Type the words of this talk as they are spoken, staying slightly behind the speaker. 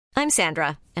I'm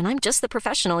Sandra, and I'm just the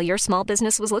professional your small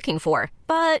business was looking for.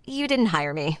 But you didn't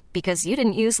hire me because you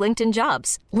didn't use LinkedIn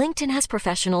Jobs. LinkedIn has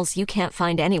professionals you can't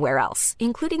find anywhere else,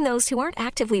 including those who aren't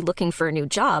actively looking for a new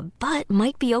job, but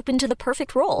might be open to the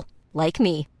perfect role, like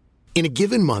me. In a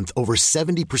given month, over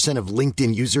 70% of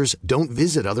LinkedIn users don't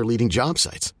visit other leading job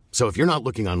sites. So if you're not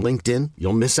looking on LinkedIn,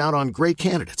 you'll miss out on great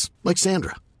candidates like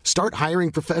Sandra. Start hiring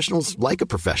professionals like a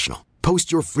professional.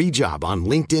 Post your free job on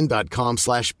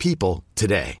linkedin.com/people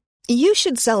today. You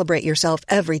should celebrate yourself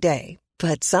every day,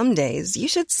 but some days you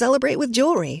should celebrate with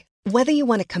jewelry. Whether you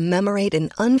want to commemorate an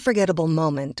unforgettable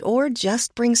moment or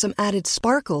just bring some added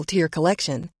sparkle to your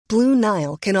collection, Blue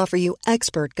Nile can offer you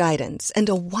expert guidance and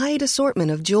a wide assortment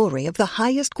of jewelry of the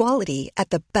highest quality at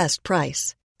the best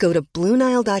price. Go to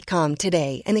BlueNile.com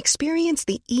today and experience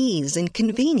the ease and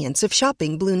convenience of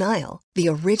shopping Blue Nile, the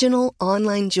original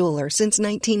online jeweler since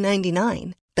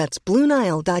 1999. That's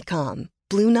BlueNile.com.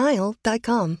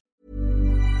 BlueNile.com.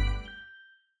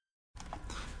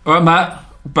 All right, Matt,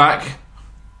 back.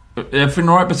 Everything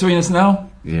all right between us now?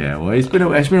 Yeah, well, it's been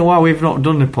a while. We've not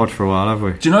done the pod for a while, have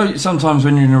we? Do you know sometimes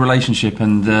when you're in a relationship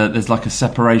and there's like a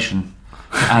separation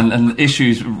and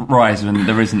issues rise when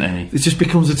there isn't any? It just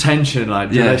becomes a tension.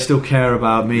 Like, do they still care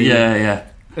about me? Yeah.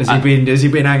 Has he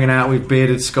been hanging out with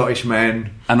bearded Scottish men?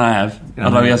 And I have.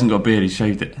 Although he hasn't got a beard, he's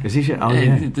shaved it. Is he? Oh,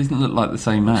 yeah. It doesn't look like the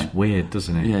same man. It's weird,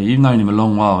 doesn't it? Yeah, you've known him a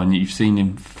long while and you've seen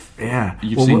him. Yeah.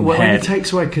 You've seen when head. he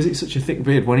takes away, because it's such a thick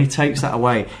beard, when he takes that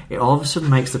away, it all of a sudden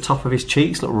makes the top of his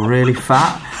cheeks look really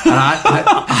fat. And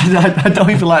I don't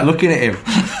even like looking at him.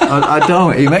 I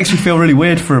don't. It makes me feel really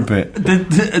weird for a bit.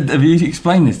 Have you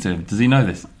explained this to him? Does he know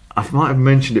this? I might have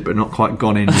mentioned it, but not quite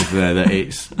gone in with there that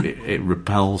it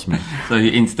repels me. So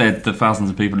instead, the thousands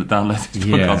of people that download this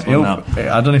podcast will now.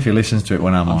 I don't know if he listens to it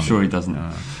when I'm on. I'm sure he doesn't.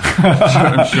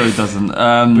 I'm sure he doesn't.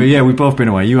 But yeah, we've both been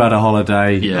away. You had a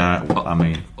holiday. Yeah.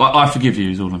 I I forgive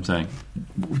you is all I'm saying.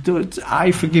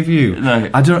 I forgive you. No,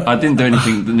 I didn't do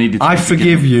anything that needed to I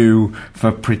forgive you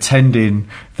for pretending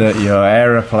that your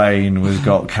aeroplane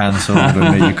got cancelled and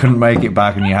that you couldn't make it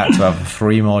back and you had to have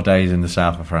 3 more days in the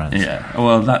south of France. Yeah,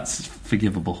 well, that's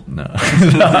forgivable. No.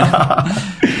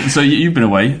 So you've been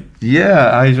away?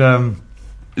 Yeah,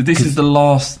 This is the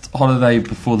last holiday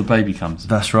before the baby comes.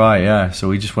 That's right, yeah. So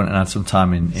we just went and had some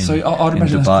time in So I'd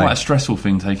imagine that's quite a stressful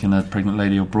thing, taking a pregnant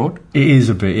lady abroad. It is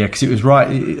a bit, yeah, because it was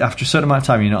right after a certain amount of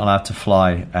time you're not allowed to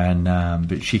fly, and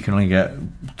but she can only get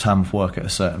time off work at a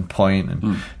certain point,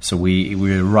 and so we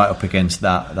were right up against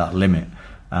that limit.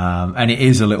 And it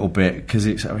is a little bit, because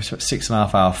it's a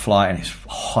 6.5 hour flight and it's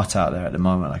hot out there at the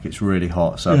moment, like it's really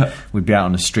hot, so we'd be out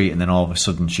on the street and then all of a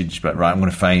sudden she'd just be like, right, I'm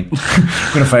going to faint.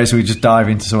 So we'd just dive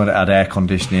into somewhere that had air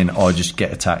conditioning or just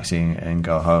get a taxi and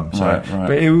go home. So, right.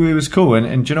 But it was cool,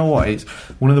 and do you know what, it's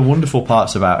one of the wonderful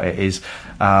parts about it is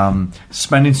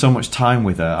spending so much time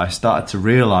with her. I started to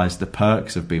realise the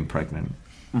perks of being pregnant.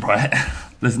 Right.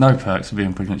 There's no perks of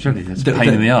being pregnant, surely. There's a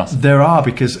pain in the arse. There are,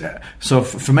 because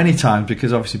for many times,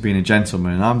 because obviously being a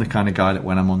gentleman, I'm the kind of guy that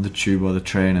when I'm on the tube or the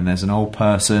train and there's an old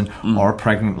person or a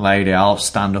pregnant lady, I'll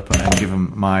stand up and give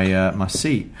them my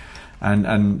seat.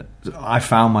 And I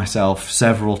found myself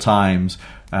several times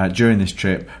during this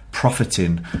trip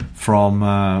profiting from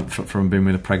being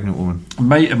with a pregnant woman. A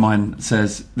mate of mine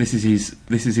says this is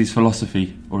his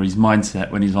philosophy or his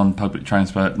mindset when he's on public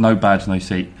transport: no badge, no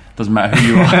seat. Doesn't matter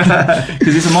who you are,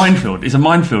 because it's a minefield. It's a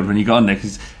minefield when you go on there,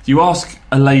 because you ask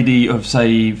a lady of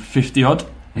say 50 odd,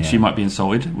 and she might be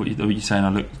insulted. What are you saying? I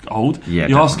look old. Yeah,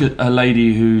 you definitely. ask a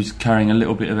lady who's carrying a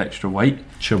little bit of extra weight,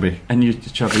 chubby, and you're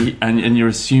chubby, and you're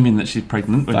assuming that she's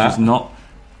pregnant, which is not.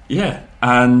 Yeah,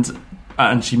 and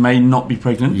she may not be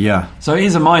pregnant. Yeah. So it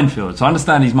is a minefield. So I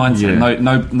understand his mindset. Yeah.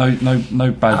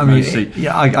 No bad, no seat.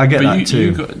 Yeah, I get that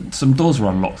too. Some doors were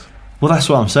unlocked. Well, that's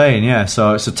what I'm saying. Yeah.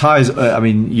 So Ty's.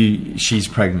 She's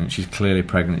pregnant. She's clearly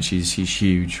pregnant. She's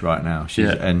huge right now.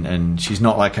 And she's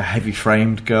not like a heavy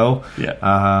framed girl.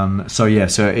 Yeah. So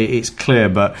it's clear.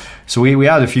 But so we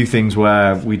had a few things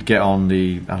where we'd get on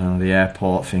the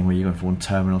airport thing where you go from one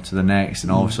terminal to the next,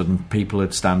 and all of a sudden people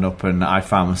would stand up, and I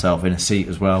found myself in a seat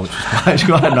as well, which was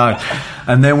quite nice.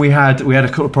 And then we had a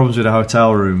couple of problems with the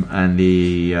hotel room, and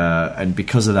and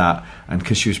because of that. And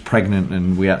because she was pregnant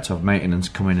and we had to have maintenance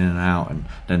coming in and out, and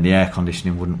then the air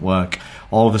conditioning wouldn't work,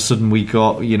 all of a sudden we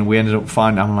ended up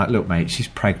finding, I'm like, look mate, she's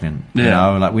pregnant,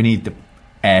 like we need the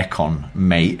aircon,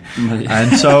 mate.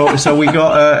 And so we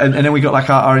got and then we got like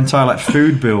our entire like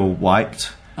food bill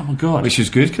wiped, Oh my God. Which was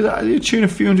good, because you tune a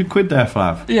few £100 there,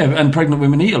 Flav. Yeah, and pregnant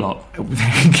women eat a lot.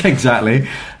 Exactly.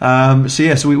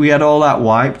 So we had all that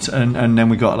wiped, and then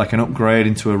we got like an upgrade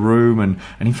into a room, and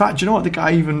in fact, do you know what, the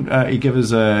guy even he gave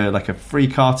us a free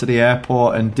car to the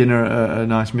airport and dinner at a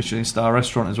nice Michelin star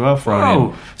restaurant as well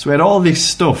thrown in. So we had all this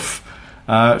stuff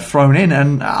thrown in,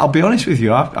 and I'll be honest with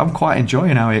you, I'm quite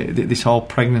enjoying this whole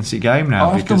pregnancy game now.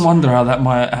 I often wonder how that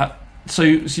might. So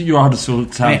you're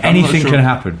Huddersfield Town. Anything can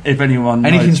happen. If anyone,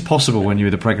 anything's possible when you're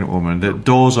with a pregnant woman. The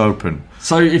door's open.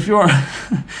 So if you're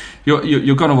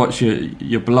going to watch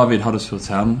your beloved Huddersfield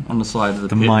Town on the side of the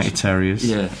pitch, Mighty Terriers,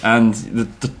 yeah, and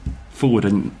the forward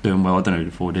isn't doing well. I don't know who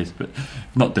the forward is, but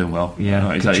not doing well.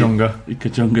 Yeah,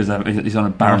 Kachunga. He's on a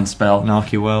barren spell.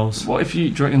 Narky Wells. What if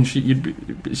you reckon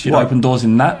she'd open doors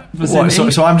in that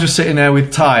vicinity? So I'm just sitting there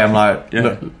with Ty. I'm like,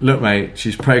 look, mate,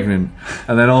 she's pregnant,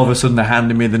 and then all of a sudden they're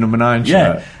handing me the number 9 shirt.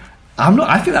 Yeah.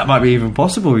 I think that might be even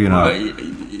possible, you know.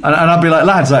 And I'd be like,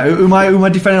 lads, like, who am I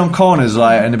defending on corners?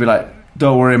 Like, and they'd be like,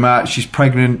 don't worry, Matt, she's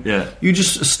pregnant. Yeah. You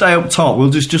just stay up top. We'll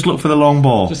just look for the long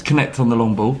ball. Just connect on the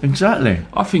long ball. Exactly.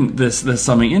 I think there's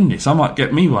something in this. I might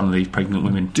get me one of these pregnant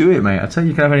women. Do it, mate. I tell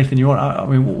you can have anything you want. I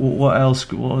mean, what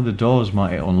else? What other doors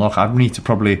might it unlock? I need to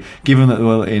probably, given that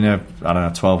we'll in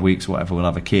 12 weeks or whatever, we'll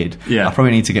have a kid. Yeah. I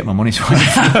probably need to get my money's worth.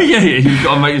 Yeah. You've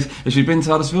got to make. Has she been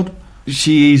to Huddersfield?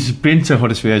 She's been to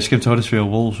Huddersfield. She came to Huddersfield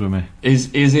Wolves with me.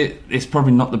 Is it? It's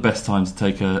probably not the best time to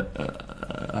take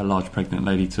a large pregnant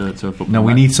lady to a football No, match.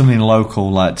 we need something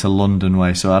local, like to London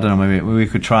way. So I don't know. Maybe we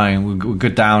could try and we'll go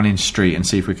down in street and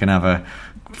see if we can have a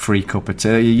free cup of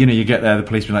tea. You know, you get there, the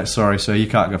police be like, "Sorry, sir, you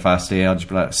can't go fast here." I'll just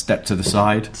be like, "Step to the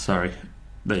side." Sorry.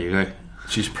 There you go.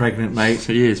 She's pregnant, mate.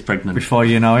 She is pregnant. Before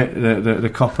you know it, the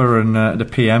copper and the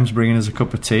PM's bringing us a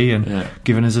cup of tea and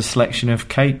giving us a selection of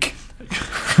cake.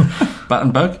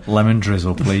 Battenberg? Lemon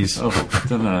drizzle, please. I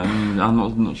don't know. I'm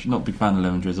not a big fan of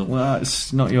lemon drizzle. Well,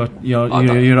 it's not you're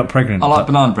not pregnant. I like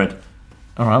banana bread.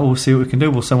 All right, we'll see what we can do.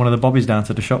 We'll send one of the bobbies down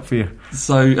to the shop for you.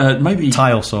 So maybe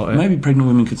tile sort it. Maybe pregnant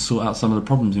women could sort out some of the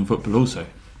problems in football also,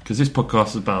 because this podcast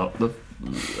is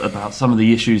about some of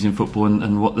the issues in football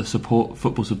and what the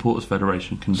Football Supporters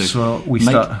Federation can do. So we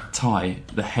make Ty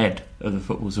the head of the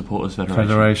Football Supporters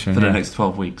Federation for the next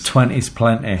 12 weeks. 20's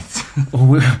plenty.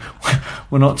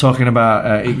 We're not talking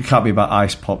about. It can't be about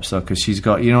ice pops though, because she's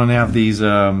got. You know, when they have these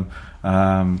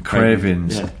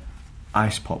cravings,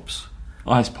 ice pops.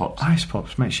 Ice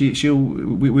pops, mate.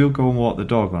 We'll go and walk the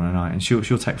dog on a night, and she'll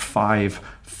take 5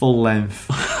 full length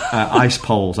ice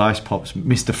pops,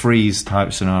 Mr. Freeze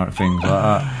type scenario things like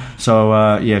that. So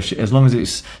as long as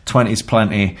it's 20's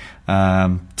plenty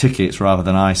tickets rather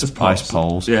than ice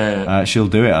poles, she'll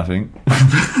do it. I think.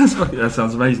 That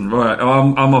sounds amazing. Right,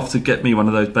 I'm off to get me one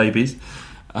of those babies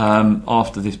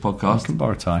after this podcast. I can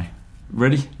borrow Ty.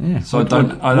 Ready? Yeah. So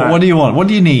what do you want? What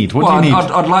do you need? What do you need?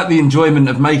 I'd like the enjoyment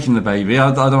of making the baby.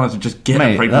 I don't have to just get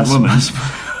a pregnant woman.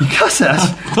 You can't say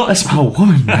that's my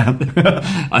woman, man.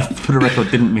 I, for the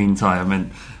record, didn't mean Ty. I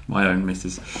meant my own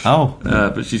missus. Oh.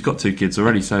 But she's got 2 kids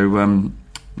already, so I'm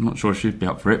not sure she'd be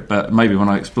up for it. But maybe when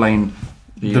I explain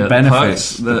the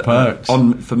benefits, the perks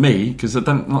for me, because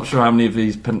I'm not sure how many of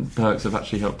these perks have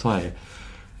actually helped Ty.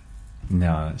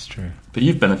 No, that's true. But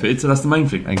you've benefited, so that's the main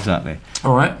thing. Exactly.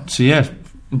 All right. So yeah,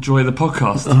 enjoy the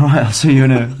podcast. All right, I'll see you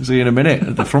in a minute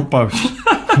at the front post.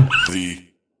 The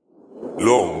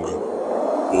Long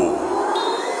Ball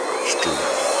Street.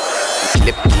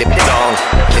 Lip it long,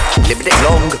 lip it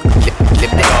long,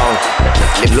 lip it long,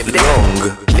 lip it long,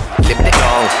 lip it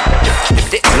long,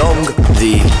 lip it long.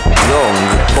 The Long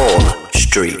Ball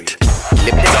Street.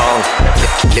 Lip it long,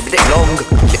 lip it long,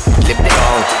 lip it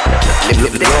long,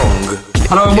 lip it long.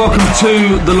 Hello and welcome to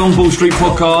the Long Ball Street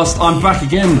podcast. I'm back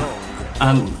again,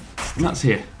 and Matt's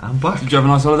here. I'm back. Did you have a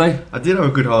nice holiday? I did have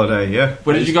a good holiday. Yeah.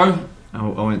 Where did you go? I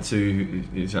went to.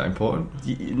 Is that important?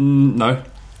 No.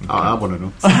 I want to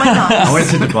know. I went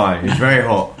to Dubai. It was very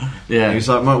hot. Yeah. It was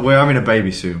like we're having a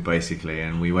baby soon, basically,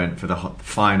 and we went for the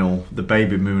final, the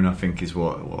baby moon, I think is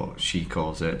what she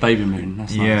calls it. Baby moon.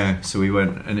 That's nice. Yeah. So we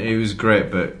went, and it was great,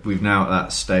 but we've now at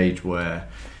that stage where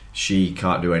she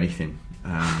can't do anything.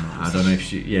 I don't know if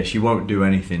she won't do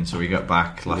anything. So we got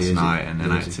back last night, and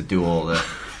then I had to do all the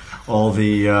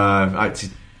I had to,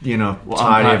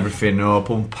 tidy everything up,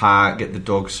 unpack, get the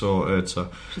dog sorted. So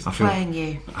she's playing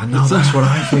you. I know, that's what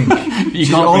I think.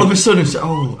 All of a sudden,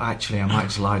 oh, actually, I might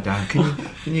just lie down. Can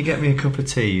you get me a cup of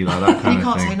tea, like that kind of thing? You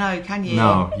can't say no, can you?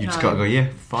 No, you just got to go. Yeah,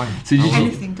 fine. So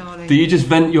anything, darling. Do you just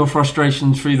vent your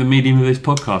frustrations through the medium of this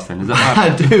podcast? Then is that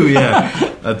right? I do,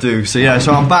 yeah, I do. So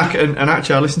I'm back, and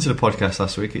actually, I listened to the podcast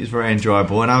last week. It was very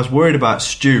enjoyable, and I was worried about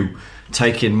Stu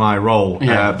taking my role,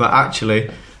 but actually,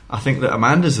 I think that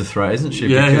Amanda's the threat, isn't she?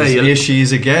 Yeah, because yeah. here she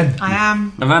is again. I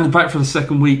am. Amanda's back for the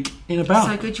second week in about.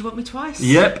 So good you want me twice?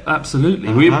 Yep, absolutely.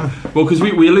 Uh-huh. Because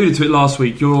we alluded to it last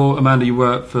week. Amanda, you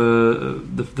work for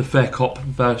the Fair Cop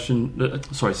version,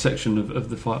 section of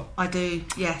the fight. I do,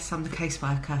 yes. I'm the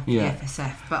caseworker for the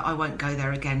FSF, but I won't go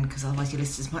there again because otherwise your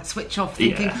listeners might switch off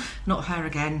thinking, not her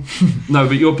again. No,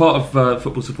 but you're part of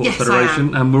Football Supporters Yes,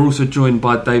 Federation, and we're also joined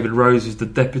by David Rose, who's the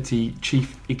Deputy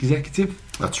Chief Executive.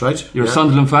 That's right. You're a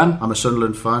Sunderland fan? I'm a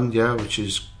Sunderland fan, yeah, which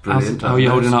is brilliant. How are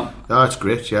you holding up? Yeah, it's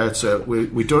great. Yeah, it's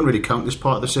we don't really count this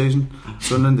part of the season.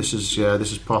 Sunderland, this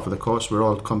is part of the course. We're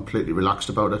all completely relaxed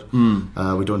about it.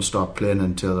 We don't start playing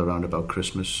until around about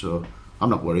Christmas, so I'm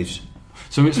not worried.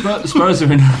 So Spurs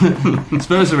are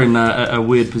in a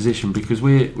weird position because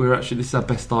we're actually, this is our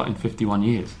best start in 51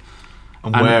 years.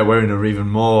 And we're in an even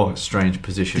more strange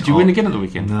position. Did you win again at the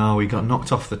weekend? No, we got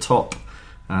knocked off the top.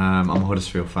 I'm a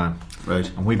Huddersfield fan. Right.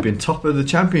 And we've been top of the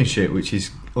Championship, which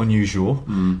is unusual.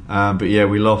 But yeah,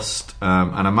 we lost.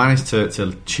 And I managed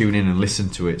to tune in and listen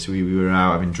to it. So we were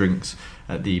out having drinks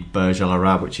at the Burj Al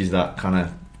Arab, which is that kind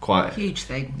of quite... Huge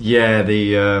thing. Yeah,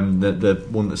 the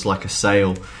one that's like a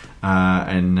sail.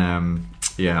 I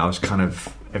was kind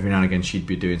of... Every now and again she'd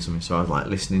be doing something, so I was like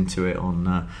listening to it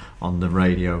on the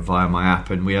radio via my app,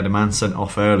 and we had a man sent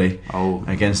off early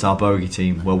against our bogey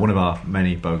team. Well, one of our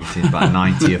many bogey teams, about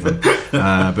 90 of them.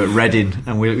 But Reading,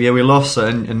 and we lost,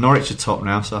 and Norwich are top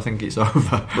now, so I think it's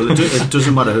over. Well, it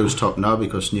doesn't matter who's top now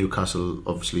because Newcastle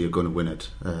obviously are going to win it.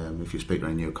 If you speak to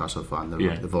a Newcastle fan,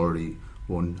 they've already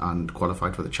won and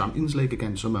qualified for the Champions League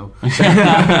again somehow.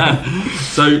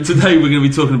 So today we're going to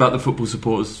be talking about the Football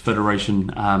Supporters Federation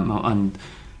and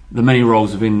the many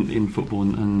roles in football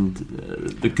and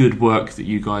the good work that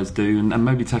you guys do, and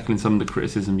maybe tackling some of the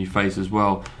criticism you face as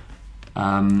well.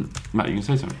 Matt, you can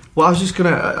say something. Well, I was just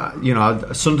going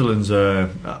to, Sunderland's.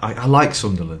 I like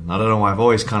Sunderland. I don't know why. I've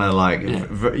always kind of like.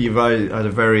 Yeah. You've had a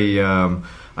very.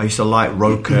 I used to like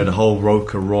Roker, the whole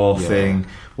Roker Raw thing.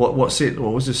 What was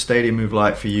the stadium move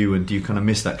like for you, and do you kind of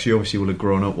miss that? Because you obviously would have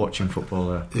grown up watching football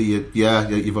there. Yeah,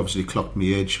 you've obviously clocked my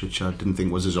age, which I didn't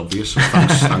think was as obvious, so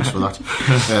thanks for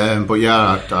that. But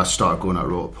yeah, I started going out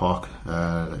Roker Park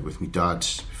with my dad.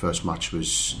 First match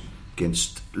was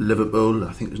against Liverpool,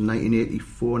 I think it was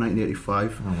 1984,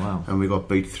 1985. Oh wow. And we got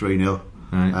beat 3-0.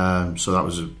 Right. So that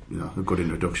was a good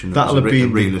introduction. That'll have been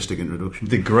a realistic introduction.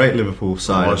 The great Liverpool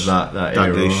side of that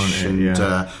era.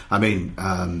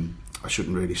 And I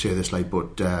shouldn't really say this,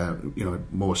 but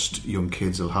most young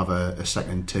kids will have a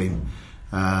second team.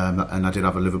 And I did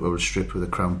have a Liverpool strip with the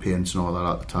crown paints and all that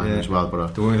at the time as well.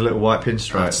 But the one with the little white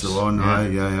pinstripes. That's the one.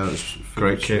 Yeah. It was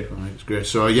great kit. Right, it's great.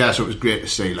 So it was great to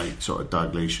see sort of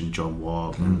Dalglish and John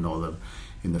Wall and all them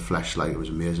in the flesh. It was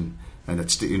amazing. And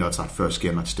it's that first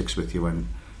game that sticks with you, when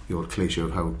the old cliche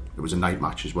of how it was a night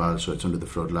match as well. So it's under the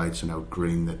floodlights and how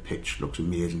green the pitch looks,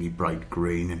 amazingly bright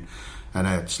green, and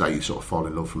it's like you sort of fall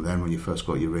in love from then when you first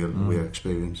got your real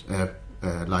experience.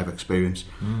 Live experience.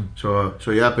 So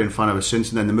yeah, I've been a fan ever since.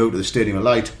 And then the move to the Stadium of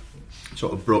Light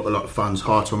sort of broke a lot of fans'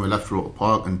 hearts when we left Roker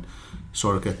Park and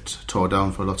sort of get tore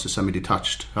down for lots of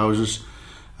semi-detached houses.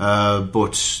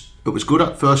 But it was good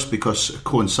at first because it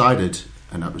coincided,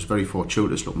 and that was very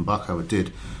fortuitous looking back how it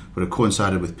did, but it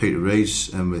coincided with Peter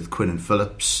Rees and with Quinn and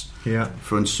Phillips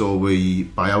front. So we,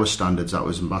 by our standards, that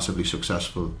was a massively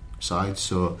successful side.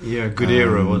 So good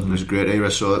era, wasn't it? It was a great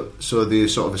era. So the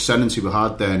sort of ascendancy we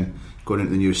had then going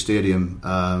into the new stadium,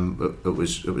 it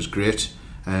was great,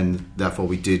 and therefore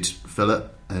we did fill it,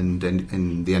 and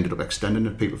they ended up extending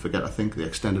it. People forget, I think they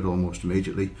extended almost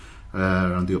immediately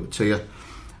around the upper tier,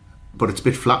 but it's a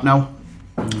bit flat now.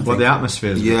 Well, the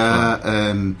atmosphere is there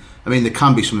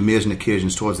can be some amazing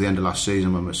occasions towards the end of last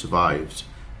season when we survived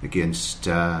against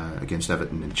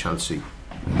Everton and Chelsea.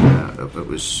 It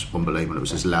was unbelievable. It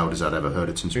was as loud as I'd ever heard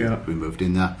it since we moved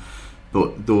in there,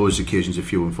 but those occasions are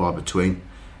few and far between.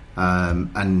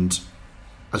 And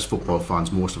as football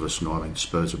fans, most of us know,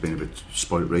 Spurs have been a bit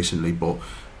spoilt recently, but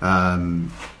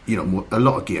a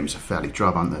lot of games are fairly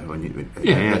drab, aren't they? When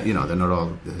they're not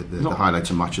all the highlights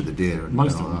and match of the day and all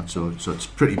that. So it's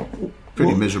pretty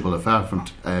miserable affair.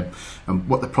 And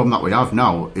what the problem that we have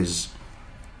now is,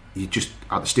 you just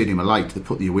at the Stadium of Light, they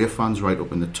put the away fans right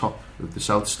up in the top of the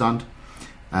south stand.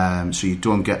 So you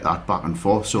don't get that back and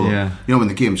forth. So when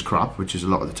the game's crap, which is a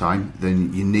lot of the time,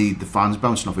 then you need the fans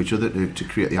bouncing off each other to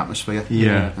create the atmosphere.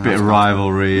 A bit of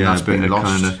rivalry. That's been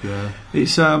lost.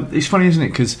 It's funny, isn't it?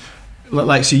 Because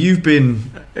so you've been.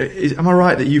 Am I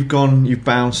right that you've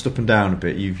bounced up and down a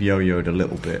bit? You've yo-yoed a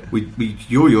little bit. We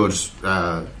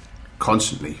yo-yoed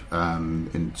constantly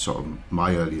in sort of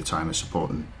my earlier time as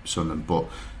supporting Sunderland, but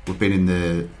we've been in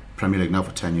the Premier League now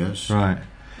for 10 years. Right.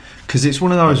 Because it's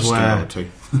one of those where,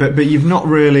 but you've not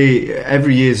really.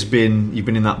 Every year's you've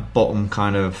been in that bottom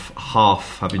kind of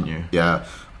half, haven't you? Yeah,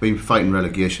 we've been fighting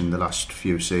relegation the last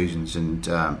few seasons, and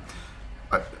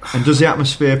does the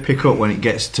atmosphere pick up when it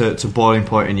gets to boiling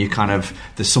point and you kind of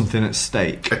there's something at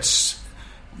stake?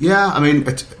 I mean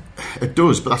it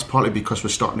does, but that's partly because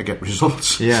we're starting to get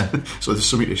results. Yeah. So there's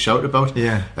something to shout about.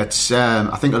 Yeah. It's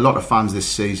I think a lot of fans this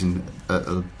season,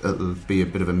 it'll be a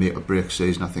bit of a make or break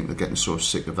season. I think they're getting so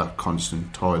sick of that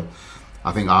constant toil.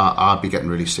 I think I'd be getting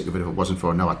really sick of it if it wasn't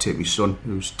for now. I'd take my son,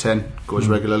 who's 10, goes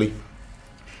regularly.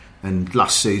 And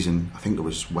last season, I think it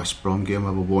was West Brom game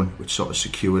where we won, which sort of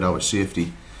secured our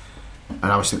safety. And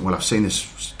I was thinking, well, I've seen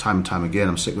this time and time again,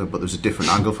 I'm sick of it, but there's a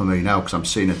different angle for me now because I'm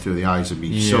seeing it through the eyes of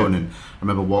my son. And I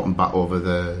remember walking back over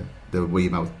the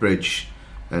Weymouth Bridge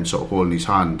and sort of holding his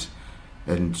hand,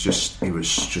 and he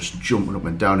was just jumping up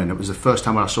and down, and it was the first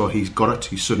time I saw he's got it.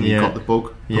 He suddenly got the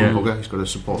bug. Bugger. He's got to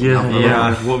support. What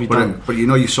have you done? But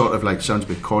you sort of like, sounds a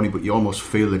bit corny, but you almost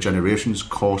feel the generations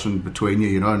coursing between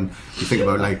you, and you think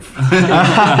about like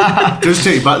it does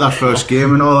take you back that first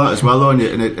game and all that as well, though, and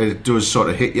it does sort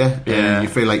of hit you, and you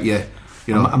feel like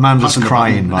Amanda's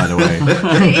crying, by the way.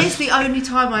 But it is the only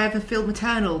time I ever feel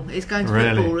maternal is going to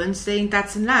football and seeing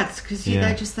dads and lads, because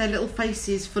they're just their little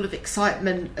faces full of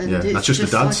excitement, and it's that's just the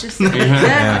dads.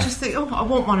 I just think, I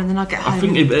want one, and then I get home. I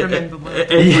think remember one.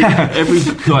 every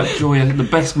like joy, the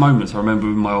best moments I remember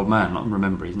with my old man. Not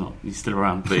remember, he's still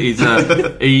around, but he's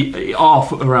around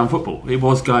football. It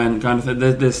was going.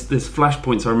 There's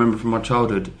flashpoints I remember from my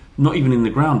childhood, not even in the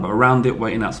ground, but around it,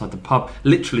 waiting outside the pub,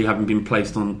 literally having been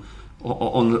placed on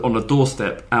the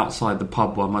doorstep outside the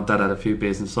pub while my dad had a few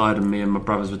beers inside, and me and my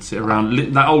brothers would sit around.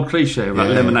 That old cliche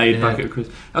about lemonade back at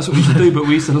Christmas. That's what we used to do, but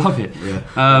we used to love it.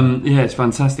 It's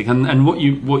fantastic. And what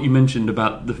you mentioned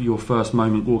about your first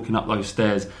moment walking up those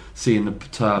stairs, seeing the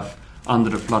turf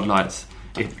under the floodlights.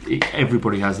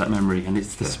 Everybody has that memory, and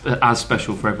it's as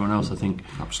special for everyone else, I think.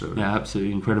 Absolutely. Yeah,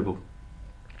 absolutely incredible.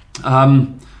 It's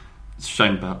a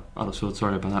shame about Huddersfield.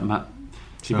 Sorry about that, Matt.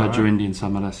 Too bad your Indian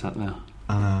summer last sat there.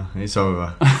 It's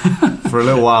over. For a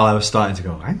little while I was starting to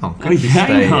go, hang on, could we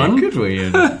stay here? Could we?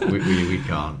 And we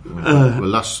can't. Well,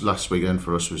 last weekend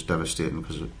for us was devastating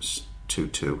because it was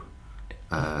 2-2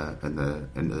 in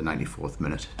the 94th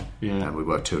minute, and we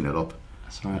were 2-0 up.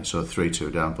 That's right. So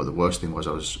 3-2 down, but the worst thing was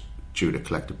I was due to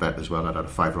collect a bet as well. I'd had a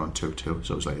 5 on 2-2,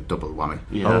 so it was like a double whammy.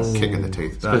 Kick in the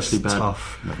teeth. That's especially bad.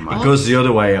 Tough. Never mind. It goes the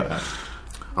other way.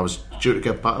 I was due to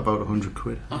get back about 100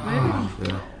 quid.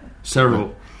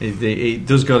 Terrible. It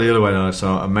does go the other way though.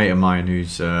 So a mate of mine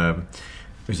who's a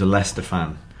Leicester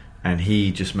fan, and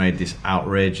he just made this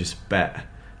outrageous bet,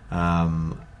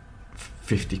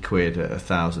 50 quid at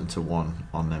 1,000 to 1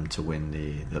 on them to win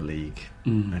the league,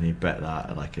 and he bet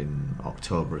that like in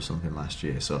October or something last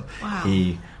year. So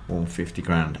he won 50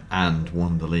 grand and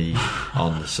won the league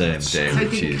on the same day. So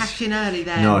he didn't cash in early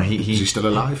there. No, is he still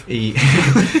alive?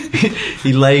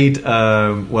 He laid.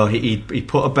 He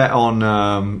put a bet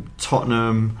on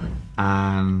Tottenham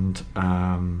and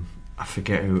I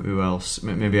forget who else.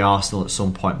 Maybe Arsenal at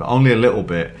some point, but only a little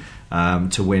bit.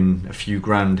 To win a few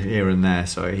grand here and there,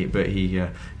 so he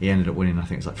ended up winning. I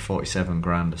think it's like 47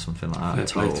 grand or something like that.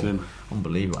 Fair play to him.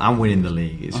 Unbelievable, and winning the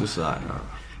league. It's just like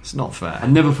it's not fair. I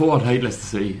never thought I'd hate Leicester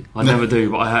City. I never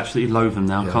do, but I absolutely loathe them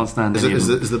now. I can't stand any of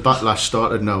them. Is the backlash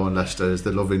started now on Leicester? Is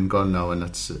the loving gone now, and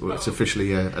it's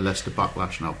officially a Leicester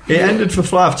backlash now? It ended for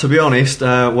Flav, to be honest,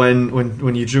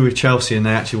 when you drew with Chelsea and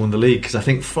they actually won the league. Because I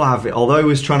think Flav, although he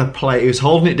was trying to play, he was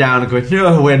holding it down and going,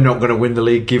 "No, we're not going to win the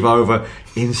league. Give over."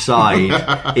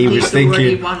 Inside, he was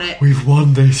thinking, "We've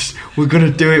won this. We're going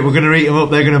to do it. We're going to eat them up.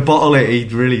 They're going to bottle it." He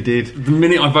really did. The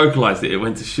minute I vocalised it, it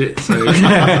went to shit. So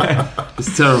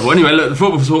it's terrible. Anyway, look, the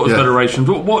Football Supporters Federation.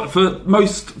 What for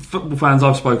most football fans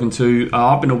I've spoken to,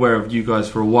 I've been aware of you guys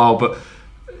for a while, but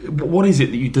what is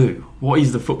it that you do? What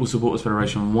is the Football Supporters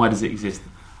Federation, and why does it exist?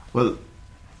 Well,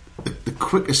 the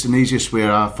quickest and easiest way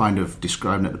I find of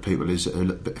describing it to people is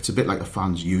it's a bit like a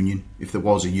fans' union. If there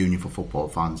was a union for football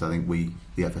fans, I think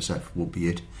the FSF, would be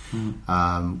it.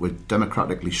 We're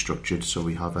democratically structured, so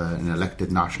we have an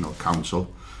elected national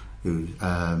council who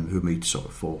meets sort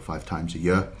of 4 or 5 times a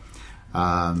year.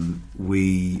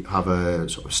 We have a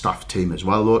sort of staff team as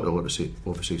well, though, to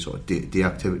oversee sort of day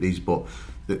activities. But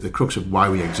the crux of why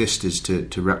we exist is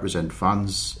to represent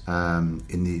fans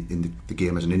in the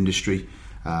game as an industry.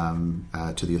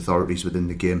 To the authorities within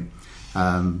the game,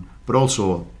 but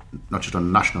also not just on a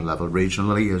national level,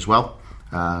 regionally as well.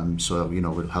 So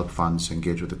we'll help fans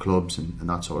engage with the clubs and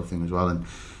that sort of thing as well. And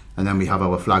then we have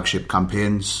our flagship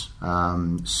campaigns.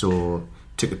 So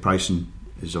ticket pricing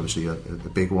is obviously a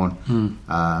big one,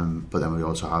 but then we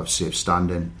also have safe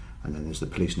standing. and then there's the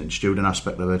policing and student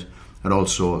aspect of it, and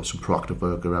also some proactive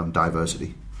work around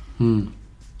diversity.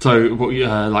 So, what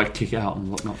like Kick It Out and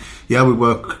whatnot? Yeah, we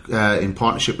work in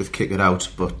partnership with Kick It Out,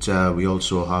 but we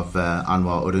also have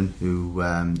Anwar Uddin, who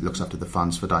looks after the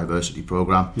Fans for Diversity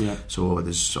programme. Yeah. So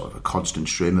there's sort of a constant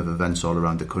stream of events all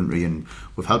around the country, and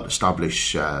we've helped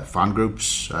establish fan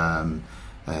groups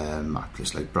at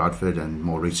places like Bradford and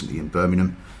more recently in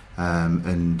Birmingham.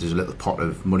 And there's a little pot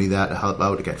of money there to help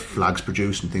out, to get flags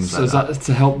produced and things like that. So is that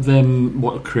to help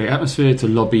them create atmosphere, to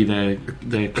lobby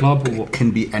their club? Or what? It can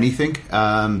be anything.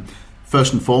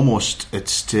 First and foremost,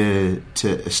 it's to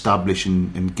establish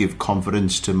and give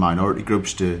confidence to minority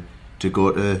groups to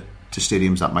go to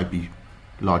stadiums that might be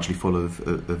largely full of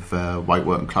white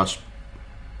working class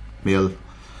male.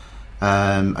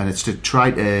 And it's to try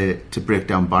to break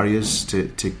down barriers to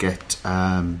get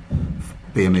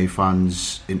BME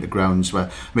fans into grounds where,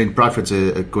 I mean, Bradford's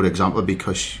a good example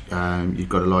because you've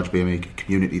got a large BME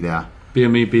community there.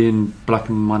 BME being black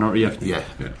and minority ethnic.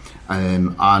 Yeah.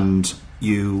 And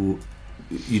you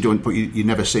don't, but you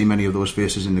never see many of those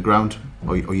faces in the ground,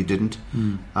 or you didn't.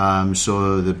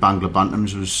 So the Bangla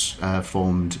Bantams was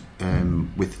formed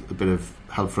with a bit of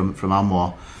help from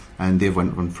Anwar, and they've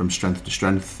went from strength to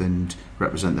strength and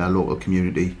represent their local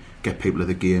community, get people to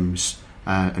the games,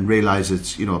 and realise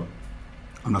it's, you know,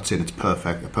 I'm not saying it's a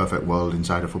perfect world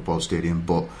inside a football stadium,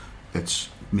 but it's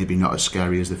maybe not as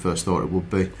scary as they first thought it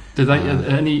would be. Did they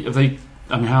I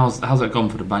mean, how's that gone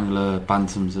for the Bangla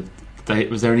Bantams?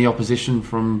 Was there any opposition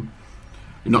from?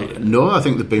 No, I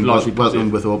think they've been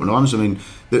welcomed with open arms. I mean,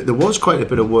 there was quite a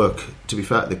bit of work. To be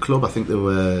fair, at the club, I think they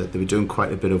were doing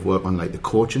quite a bit of work on like the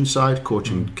coaching side,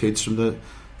 coaching kids from the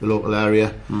local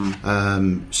area.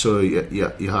 So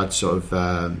you had sort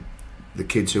of the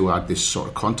kids who had this sort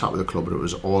of contact with the club, but it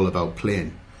was all about playing.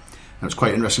 And it was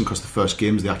quite interesting because the first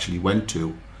games they actually went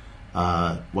to,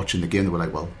 watching the game, they were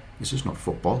like, well, this is not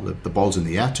football. The ball's in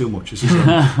the air too much. This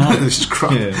is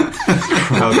crap.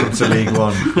 Welcome to League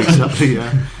One. Exactly,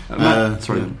 yeah.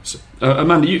 Sorry.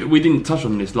 Amanda, we didn't touch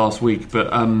on this last week, but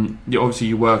obviously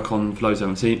you work on, for those who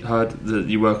haven't heard, that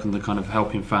you work on the kind of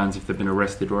helping fans if they've been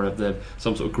arrested or if they've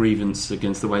some sort of grievance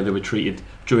against the way they were treated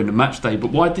during the match day.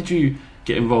 But why did you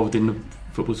get involved in the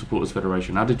Football Supporters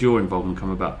Federation? How did your involvement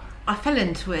come about? I fell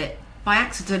into it by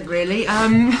accident, really.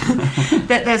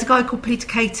 There's a guy called Peter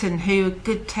Caton who a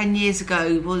good 10 years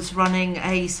ago was running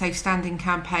a safe standing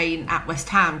campaign at West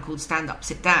Ham called Stand Up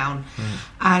Sit Down,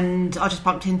 and I just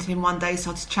bumped into him one day,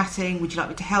 started chatting, would you like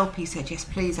me to help? He said yes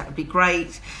please, that would be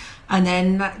great. And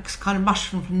then that kind of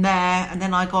mushroomed from there, and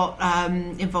then I got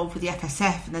involved with the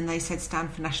FSF, and then they said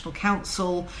stand for National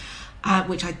Council,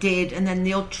 which I did, and then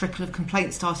the odd trickle of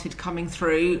complaints started coming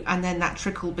through, and then that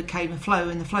trickle became a flow,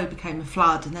 and the flow became a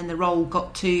flood, and then the role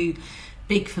got too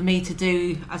big for me to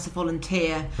do as a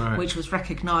volunteer, which was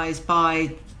recognised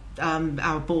by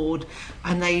our board,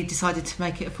 and they decided to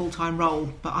make it a full-time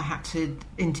role, but I had to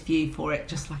interview for it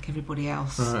just like everybody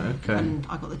else. And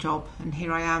I got the job, and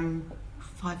here I am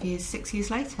 6 years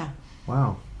later.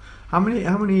 Wow. How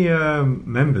many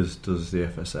members does the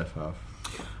FSF have?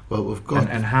 Well, we've got,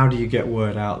 and how do you get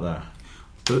word out there?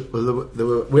 Well,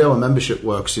 the way our membership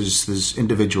works is there's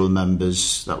individual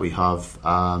members that we have,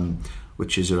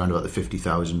 which is around about the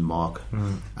 50,000 mark,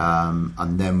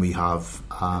 and then we have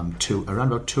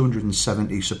around about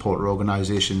 270 supporter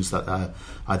organisations that are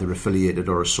either affiliated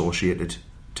or associated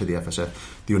to the FSF.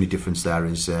 The only difference there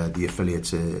is the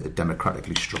affiliates are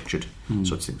democratically structured,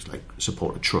 so it's things like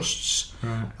supporter trusts,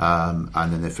 and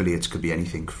then the affiliates could be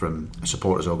anything from a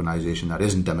supporters organisation that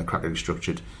isn't democratically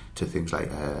structured to things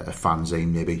like a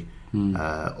fanzine maybe,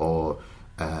 or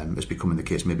as becoming the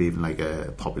case, maybe even like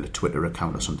a popular Twitter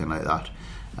account or something like that.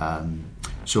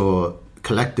 So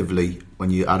collectively, when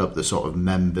you add up the sort of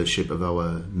membership of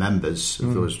our members,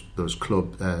 of those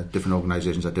club different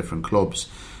organisations at different clubs,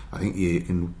 I think you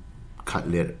can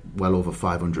calculate well over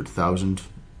 500,000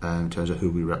 in terms of who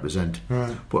we represent.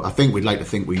 But I think we'd like to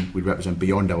think we represent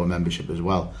beyond our membership as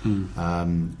well.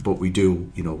 But we do,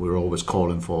 we're always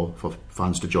calling for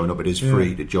fans to join up. It is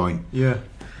free to join. Yeah.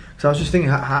 So I was just thinking,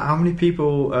 how many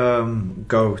people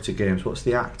go to games? What's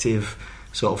the active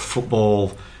sort of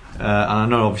football? And I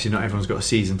know obviously not everyone's got a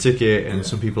season ticket, and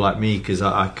some people like me, because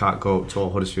I can't go up to all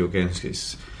Huddersfield games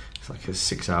because it's like a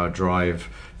 6-hour drive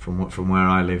from where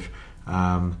I live.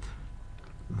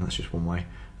 That's just one way.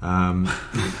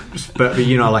 But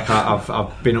like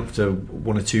I've been up to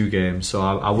 1 or 2 games, so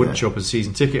I wouldn't show up as a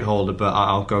season ticket holder, but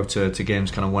I'll go to games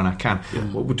kind of when I can.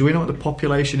 Do we know what the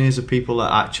population is of people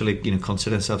that actually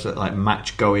consider themselves like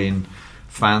match going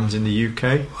fans in the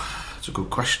UK? That's a good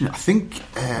question. I think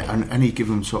on any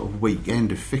given sort of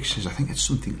weekend of fixtures, I think it's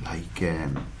something like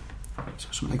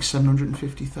something like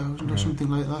 750,000 or something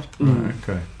like that.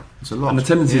 Okay. It's a lot. And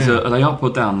attendances are they up or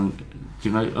down? Do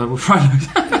you know? We'll try.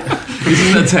 This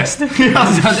isn't a test.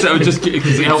 Just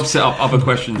because it helps set up other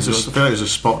questions. There's a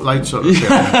spotlight sort of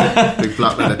big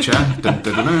black leather chair.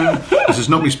 This is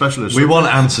not me specialist. We want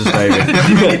answers,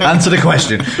 David. Answer the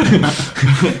question.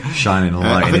 Shining a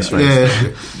light in his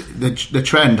face. The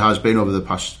trend has been over the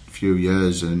past few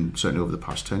years, and certainly over the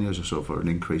past 10 years or so, for an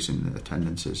increase in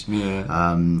attendances.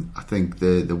 I think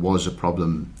there was a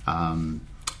problem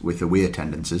with away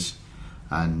attendances,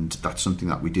 and that's something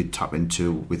that we did tap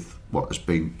into with what has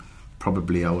been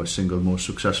probably our single most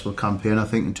successful campaign, I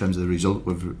think, in terms of the result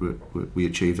we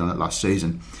achieved on it last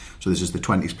season. So this is the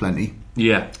 20's Plenty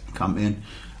campaign.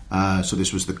 So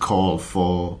this was the call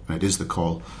for, and it is the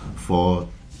call for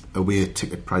away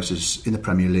ticket prices in the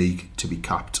Premier League to be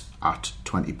capped at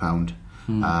 £20.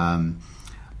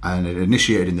 And it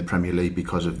initiated in the Premier League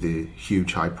because of the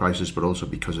huge high prices, but also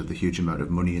because of the huge amount of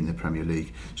money in the Premier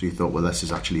League. So you thought, well, this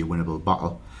is actually a winnable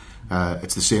battle.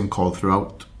 It's the same call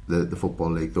throughout the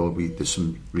Football League, though. There's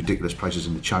some ridiculous prices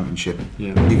in the Championship,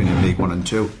 even in League 1 and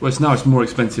 2. Well, it's more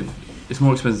expensive. It's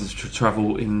more expensive to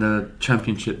travel in the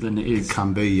Championship than it is. It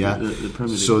can be, the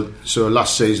Premier League. So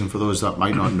last season, for those that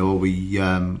might not know, we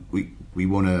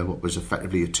won what was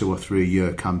effectively a 2 or 3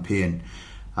 year campaign.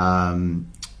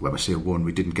 When I say won,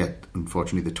 we didn't get,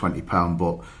 unfortunately, the £20,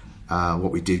 but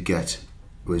what we did get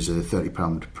was a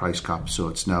 £30 price cap. So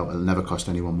it'll never cost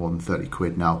anyone more than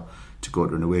 £30 now to go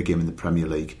to an away game in the Premier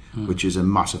League, which is a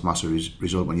massive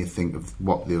result when you think of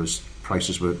what those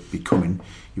prices were becoming.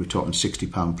 You were talking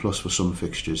 £60 plus for some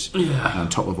fixtures, on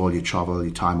top of all your travel,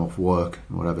 your time off work,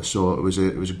 and whatever. So it was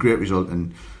a great result,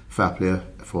 and fair play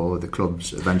for the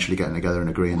clubs eventually getting together and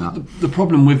agreeing that. The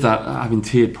problem with that, having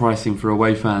tiered pricing for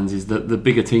away fans, is that the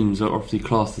bigger teams are obviously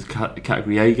classed as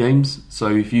Category A games. So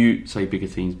if you say bigger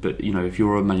teams, but if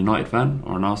you're a Man United fan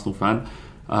or an Arsenal fan,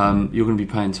 you're going to be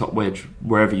paying top wedge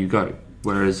wherever you go.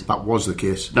 Whereas that was the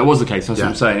case. That's what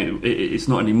I'm saying. It's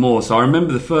not anymore. So I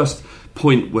remember the first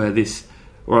point where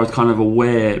I was kind of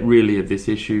aware really of this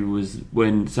issue was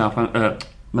when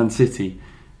Man City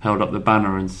held up the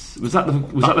banner, and was that the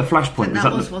flashpoint?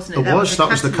 That wasn't it? That was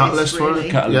the catalyst for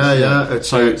it. Yeah.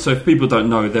 So if people don't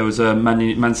know, there was a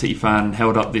Man City fan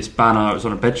held up this banner. It was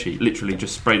on a bedsheet, literally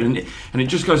just sprayed, and it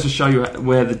just goes to show you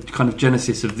where the kind of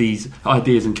genesis of these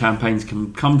ideas and campaigns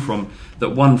can come from.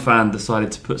 That one fan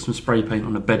decided to put some spray paint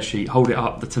on a bedsheet, hold it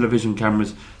up. The television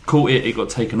cameras caught it. It got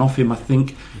taken off him, I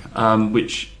think,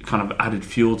 which kind of added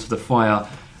fuel to the fire.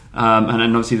 And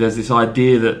then obviously there's this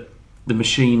idea that the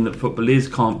machine that football is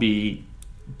can't be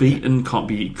beaten, can't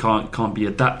be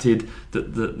adapted.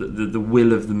 That the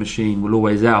will of the machine will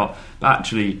always out. But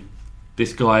actually,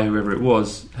 this guy, whoever it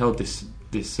was, held this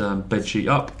bedsheet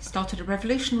up. Started a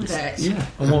revolution with it. Yeah.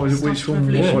 And what was it? Which one?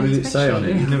 What did it say on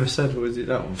it? You never said. What was it?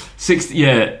 That one.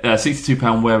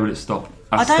 £62. Where will it stop?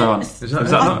 I don't. Is that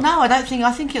not? No, I don't think.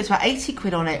 I think it was about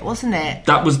 £80 on it, wasn't it?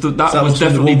 That was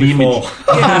definitely the image.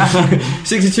 Yeah.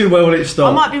 62. Where will it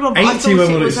stop? I might be wrong. 80.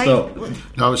 When will it stop?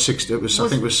 No, it was 60. I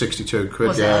think it was £62.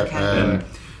 Was it?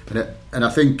 Okay. And I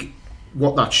think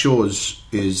what that shows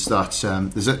is that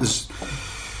there's.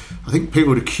 I think people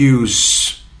would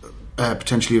accuse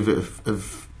potentially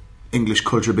of English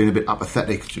culture being a bit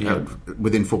apathetic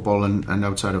within football and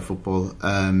outside of football,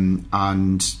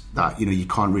 and that you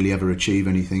can't really ever achieve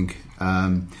anything.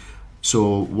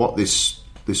 So what this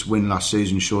win last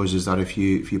season shows is that if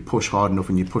you push hard enough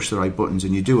and you push the right buttons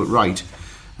and you do it right,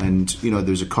 and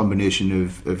there's a combination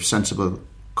of sensible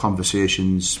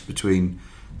conversations between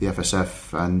the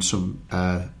FSF and some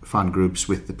fan groups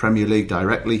with the Premier League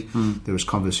directly. There was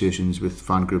conversations with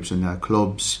fan groups in their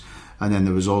clubs. And then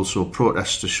there was also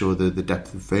protests to show the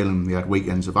depth of feeling. We had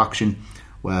weekends of action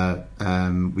where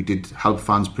we did help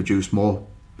fans produce more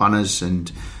banners,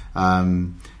 and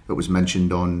it was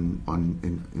mentioned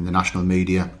in the national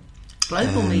media,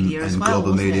 global media as well.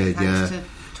 Global media, it? Thanks to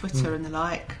Twitter and the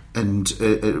like. And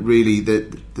it really there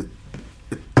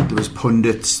was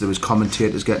pundits, there was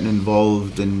commentators getting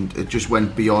involved, and it just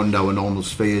went beyond our normal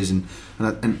spheres. And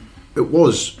it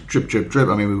was drip, drip, drip.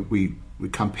 I mean, we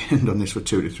campaigned on this for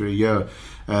 2 to 3 years.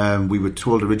 We were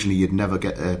told originally you'd never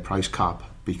get a price cap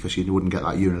because you wouldn't get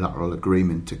that unilateral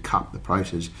agreement to cap the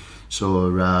prices.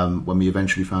 So when we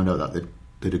eventually found out that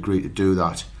they'd agreed to do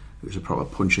that, it was a proper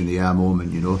punch in the air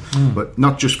moment, But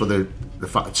not just for the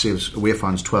fact it saves away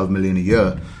fans $12 million a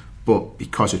year, but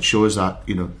because it shows that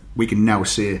we can now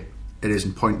say it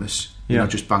isn't pointless. You're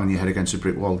not just banging your head against a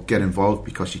brick wall. Get involved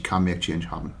because you can make change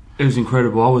happen. It was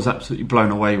incredible. I was absolutely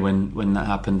blown away when that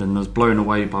happened, and I was blown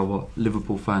away by what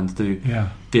Liverpool fans did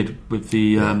with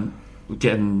the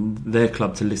getting their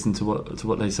club to listen to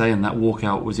what they say, and that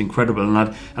walkout was incredible.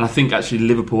 And I think actually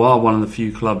Liverpool are one of the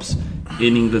few clubs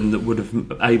in England that would have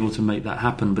been able to make that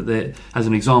happen. But as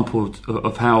an example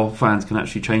of how fans can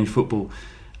actually change football,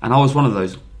 and I was one of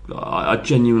those. I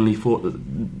genuinely thought that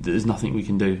there's nothing we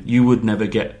can do. You would never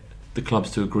get the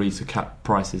clubs to agree to cap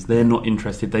prices. They're not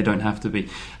interested. They don't have to be.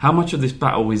 How much of this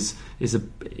battle is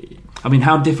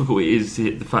how difficult it is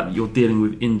the fact that you're dealing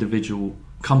with individual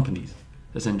companies.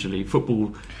 Essentially,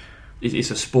 football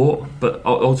it's a sport, but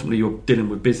ultimately you're dealing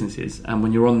with businesses, and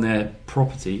when you're on their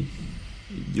property,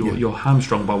 you're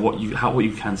hamstrung by what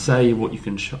you can say, what you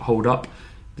can hold up.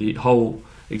 The whole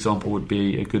example would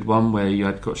be a good one where you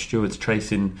had got stewards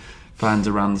chasing fans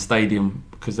around the stadium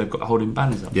because they've got holding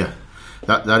banners up. Yeah.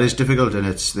 That is difficult, and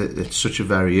it's such a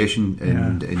variation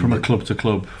from club to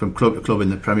club, from club to club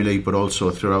in the Premier League, but also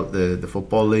throughout the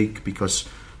Football League, because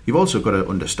you've also got to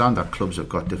understand that clubs have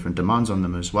got different demands on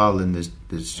them as well, and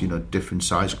there's different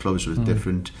size clubs with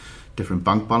different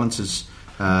bank balances,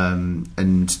 and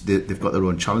they've got their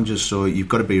own challenges. So you've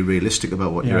got to be realistic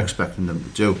about what you're expecting them to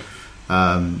do.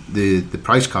 The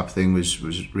price cap thing was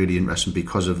really interesting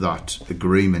because of that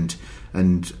agreement.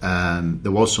 And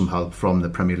there was some help from the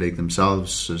Premier League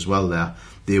themselves as well.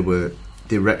 They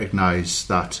recognise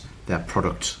that their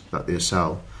product that they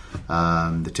sell,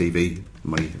 the TV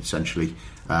money essentially,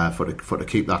 to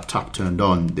keep that tap turned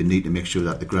on, they need to make sure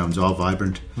that the grounds are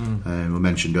vibrant. We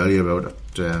mentioned earlier about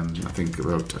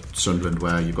about Sunderland,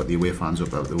 where you've got the away fans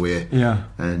up out the way,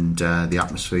 and the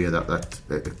atmosphere that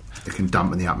it can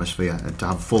dampen the atmosphere, and to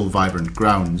have full vibrant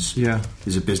grounds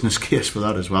is a business case for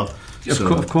that as well.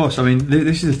 Of course. I mean,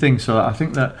 this is the thing. So I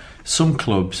think that some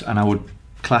clubs, and I would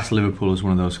class Liverpool as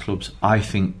one of those clubs, I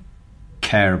think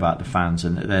care about the fans,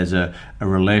 and that there's a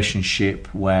relationship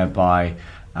whereby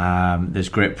there's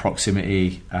great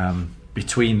proximity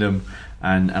between them,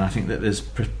 and I think that there's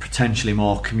potentially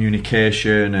more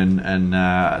communication, and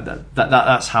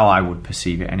that's how I would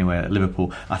perceive it anyway at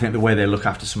Liverpool. I think the way they look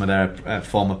after some of their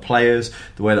former players,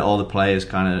 the way that all the players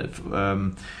kind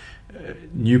of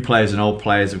new players and old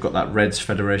players have got that Reds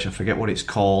Federation, I forget what it's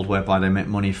called, whereby they make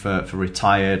money for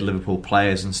retired Liverpool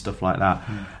players and stuff like that.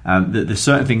 There's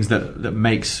certain things that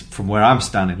makes, from where I'm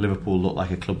standing, Liverpool look like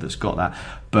a club that's got that.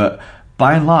 But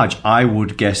by and large, I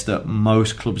would guess that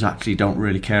most clubs actually don't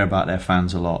really care about their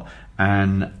fans a lot.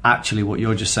 And actually what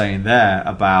you're just saying there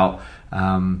about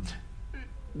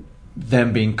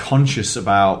them being conscious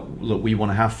about, look, we want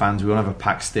to have fans, we want to have a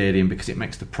packed stadium because it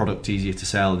makes the product easier to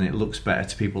sell and it looks better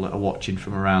to people that are watching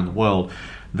from around the world,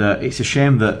 that it's a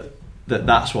shame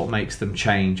that's what makes them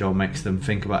change or makes them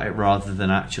think about it, rather than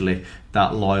actually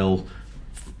that loyal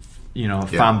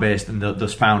fan base and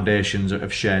those foundations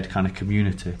of shared kind of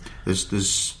community.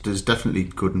 There's definitely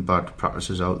good and bad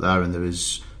practices out there, and there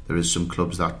is some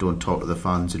clubs that don't talk to the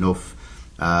fans enough,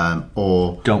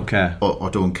 or don't care, or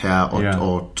don't care,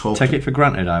 or talk. Take it for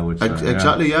granted, I would say.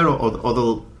 Exactly, or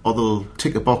they'll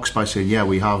tick a box by saying,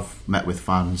 we have met with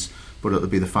fans, but it'll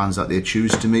be the fans that they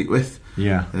choose to meet with.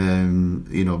 Yes,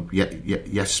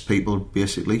 people,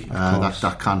 basically.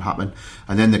 That can happen,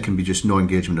 and then there can be just no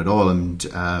engagement at all. And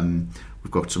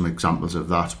we've got some examples of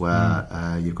that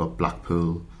where you've got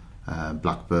Blackpool,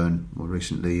 Blackburn more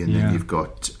recently, and then you've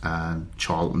got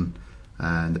Charlton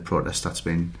and the protest that's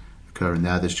been occurring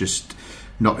there. There's just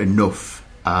not enough.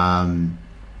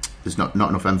 There's not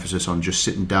enough emphasis on just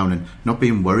sitting down and not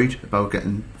being worried about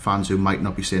getting fans who might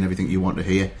not be saying everything you want to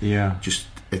hear. Just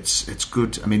it's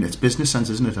good. I mean, it's business sense,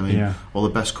 isn't it? I mean, all the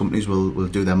best companies will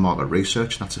do their market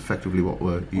research, and that's effectively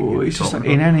what it's just like,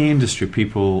 in any industry,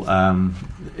 people,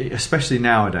 especially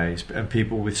nowadays, and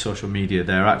people with social media,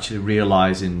 they're actually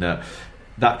realising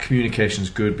that communication is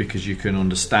good because you can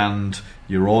understand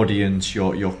your audience,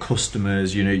 your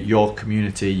customers, your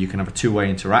community. You can have a two-way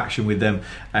interaction with them,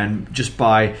 and just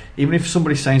by, even if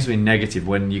somebody's saying something negative,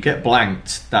 when you get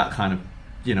blanked, that kind of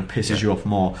pisses you off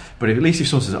more. But at least if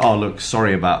someone says, "Oh, look,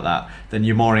 sorry about that," then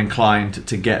you're more inclined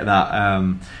to get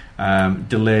that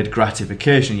delayed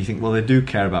gratification. You think, well, they do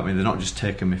care about me. They're not just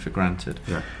taking me for granted.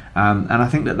 And I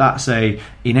think that's in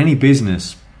any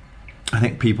business. I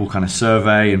think people kind of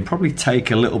survey and probably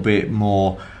take a little bit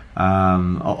more,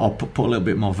 or put a little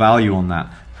bit more value on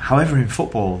that. However, in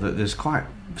football, there's quite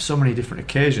so many different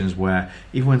occasions where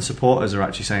even when supporters are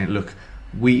actually saying, "Look,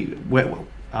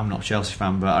 I'm not a Chelsea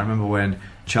fan, but I remember when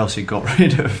Chelsea got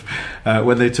rid of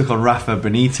when they took on Rafa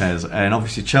Benitez, and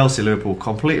obviously Chelsea, Liverpool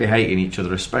completely hating each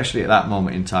other, especially at that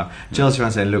moment in time. Chelsea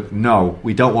fans saying, "Look, no,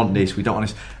 we don't want this, we don't want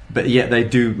this," but yet they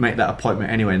do make that appointment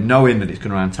anyway, knowing that it's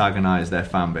going to antagonise their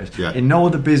fan base. In no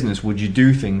other business would you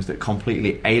do things that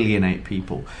completely alienate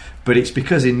people, but it's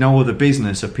because in no other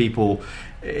business are people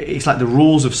it's like the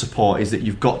rules of support is that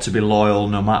you've got to be loyal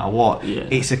no matter what. Yeah.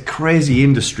 It's a crazy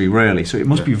industry, really, so it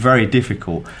must be very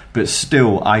difficult. But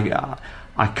still, I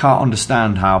can't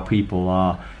understand how people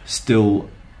are still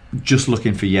just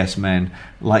looking for yes men,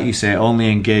 like you say, only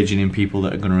engaging in people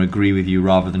that are going to agree with you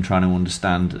rather than trying to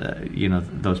understand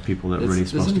those people that are really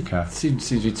supposed to care. Seems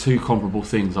to be two comparable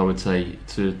things, I would say,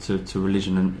 to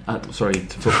religion and to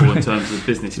football in terms of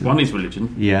business. One is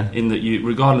religion, in that you,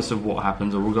 regardless of what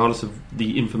happens or regardless of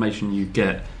the information you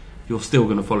get, you're still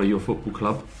going to follow your football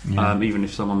club, even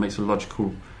if someone makes a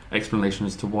logical explanation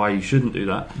as to why you shouldn't do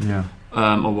that,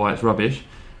 or why it's rubbish.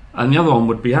 And the other one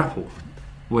would be Apple,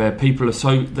 where people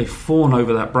are they fawn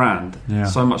over that brand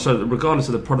so much so that regardless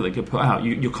of the product that get put out,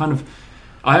 you're kind of...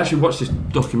 I actually watched this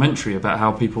documentary about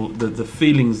how people, the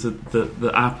feelings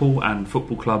that Apple and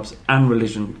football clubs and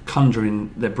religion conjure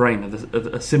in their brain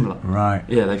are similar. Right.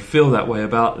 Yeah, they feel that way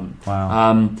about them.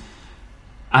 Wow.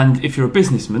 And if you're a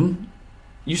businessman,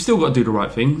 you still got to do the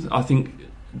right things. I think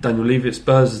Daniel Levy at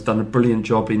Spurs has done a brilliant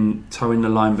job in towing the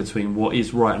line between what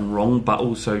is right and wrong, but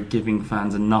also giving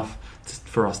fans enough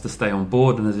for us to stay on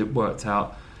board. And as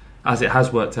it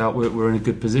has worked out, we're in a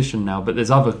good position now. But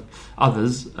there's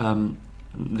others.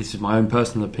 This is my own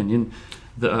personal opinion,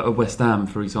 that are West Ham,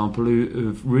 for example, who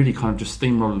have really kind of just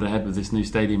steamrolled ahead with this new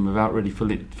stadium without really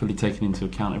fully taking into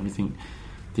account everything,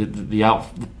 the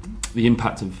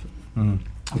impact of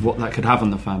what that could have on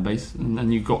the fan base.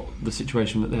 And you've got the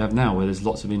situation that they have now, where there's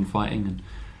lots of infighting and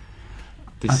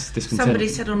discontent. Somebody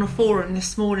said on a forum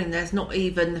this morning there's not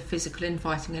even the physical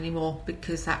infighting anymore,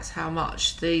 because that's how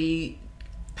much the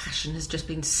passion has just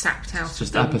been sapped out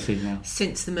of them apathy now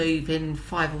since the move in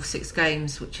 5 or 6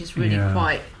 games, which is really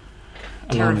quite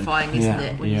terrifying, isn't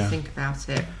it, when you think about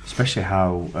it? Especially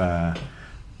how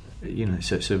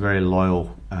it's a very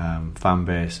loyal fan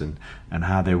base, and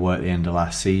how they were at the end of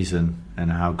last season,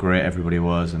 and how great everybody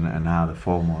was, and how the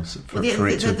form was. For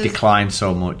it to decline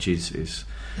so much is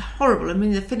horrible. I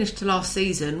mean, the finish to last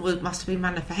season must have been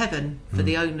manna for heaven for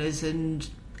the owners and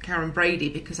Karen Brady,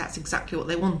 because that's exactly what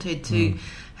they wanted, to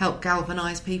help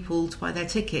galvanise people to buy their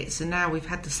tickets. And now we've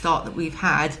had the start that we've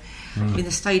had. I mean,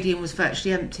 the stadium was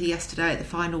virtually empty yesterday at the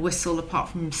final whistle, apart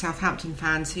from Southampton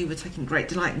fans who were taking great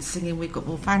delight in singing "We've got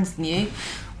more fans than you,"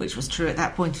 which was true at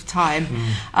that point of time.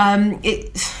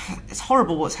 It's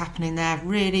horrible what's happening there,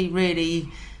 really, really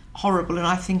horrible. And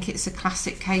I think it's a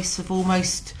classic case of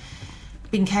almost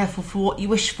being careful for what you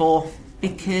wish for,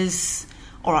 because,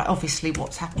 all right, obviously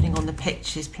what's happening on the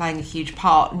pitch is playing a huge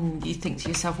part, and you think to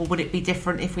yourself, well, would it be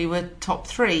different if we were top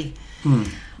 3?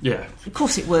 Yeah, of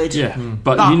course it would. Yeah,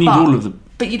 but you need all of them.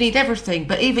 But you need everything.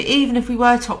 But even if we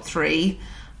were top 3,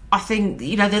 I think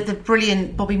the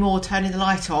brilliant Bobby Moore turning the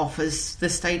light off as the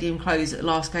stadium closed at the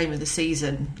last game of the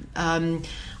season.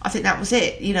 I think that was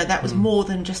it. That was more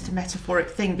than just a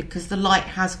metaphoric thing, because the light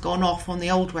has gone off on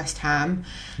the old West Ham,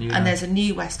 and there's a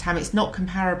new West Ham. It's not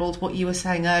comparable to what you were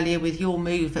saying earlier with your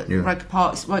move at Roker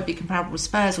Park. It won't be comparable with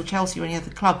Spurs or Chelsea or any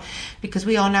other club, because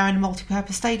we are now in a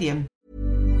multi-purpose stadium.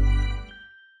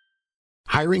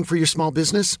 Hiring for your small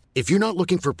business? If you're not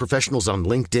looking for professionals on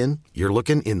LinkedIn, you're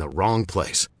looking in the wrong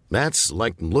place. That's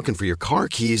like looking for your car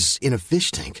keys in a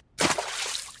fish tank.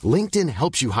 LinkedIn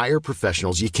helps you hire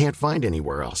professionals you can't find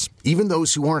anywhere else, even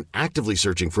those who aren't actively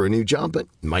searching for a new job but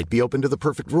might be open to the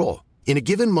perfect role. In a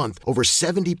given month, over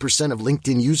 70% of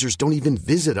LinkedIn users don't even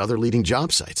visit other leading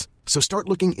job sites. So start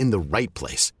looking in the right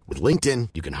place. With LinkedIn,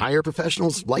 you can hire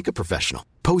professionals like a professional.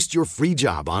 Post your free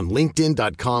job on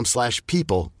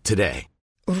linkedin.com/people today.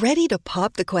 Ready to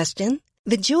pop the question?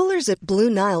 The jewelers at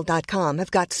BlueNile.com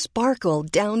have got sparkle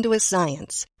down to a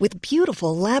science, with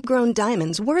beautiful lab-grown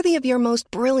diamonds worthy of your most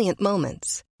brilliant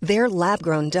moments. Their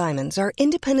lab-grown diamonds are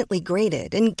independently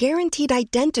graded and guaranteed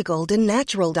identical to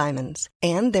natural diamonds,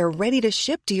 and they're ready to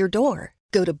ship to your door.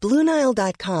 Go to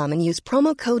BlueNile.com and use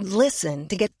promo code LISTEN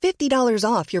to get $50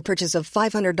 off your purchase of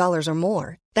 $500 or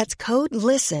more. That's code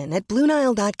LISTEN at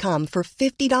BlueNile.com for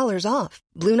 $50 off.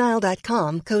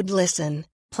 BlueNile.com, code LISTEN.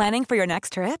 Planning for your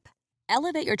next trip?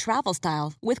 Elevate your travel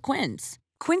style with Quince.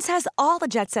 Quince has all the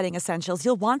jet-setting essentials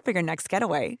you'll want for your next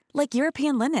getaway, like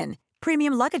European linen,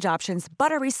 premium luggage options,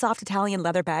 buttery soft Italian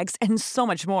leather bags, and so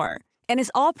much more. And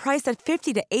is all priced at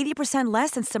 50 to 80%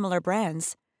 less than similar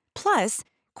brands. Plus,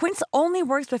 Quince only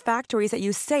works with factories that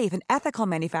use safe and ethical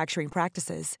manufacturing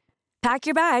practices. Pack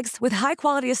your bags with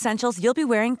high-quality essentials you'll be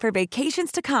wearing for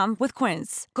vacations to come with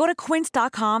Quince. Go to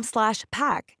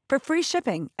quince.com/pack for free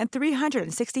shipping and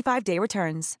 365-day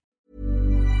returns.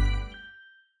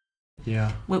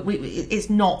 Yeah, it's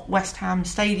not West Ham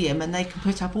Stadium, and they can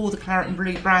put up all the claret and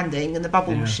blue branding and the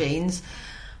bubble machines,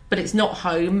 but it's not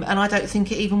home, and I don't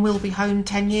think it even will be home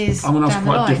 10 years I'm going to ask down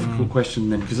the quite line. a difficult question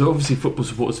then, because obviously Football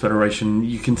Supporters Federation,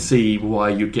 you can see why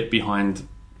you get behind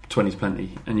 20's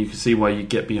Plenty, and you can see why you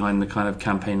get behind the kind of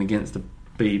campaign against the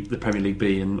Premier League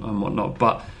B and whatnot.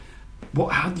 But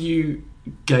how do you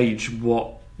gauge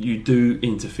what you do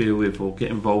interfere with or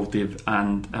get involved with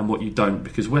and what you don't?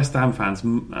 Because West Ham fans,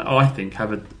 I think,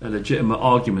 have a legitimate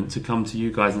argument to come to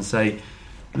you guys and say,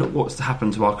 look what's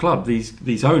happened to our club.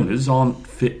 These owners aren't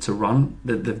fit to run.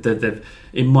 They've,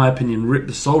 in my opinion, ripped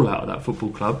the soul out of that football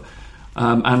club.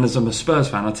 And as I'm a Spurs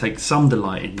fan, I take some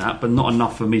delight in that, but not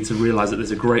enough for me to realise that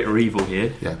there's a greater evil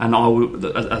here. Yeah. And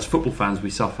as football fans, we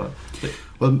suffer.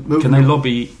 Well, can they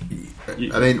lobby?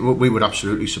 I mean, we would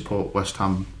absolutely support West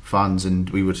Ham fans, and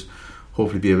we would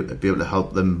hopefully be able to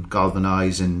help them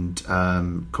galvanise and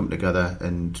come together,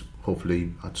 and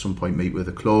hopefully at some point meet with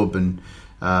the club, and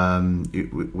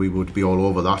we would be all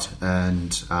over that.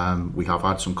 And we have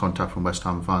had some contact from West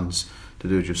Ham fans to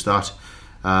do just that.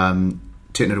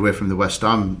 Taking it away from the West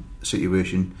Ham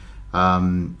situation,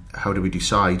 how do we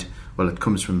decide? Well, it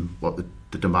comes from what the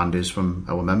demand is from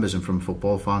our members and from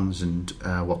football fans, and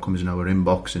what comes in our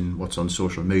inbox and what's on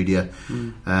social media,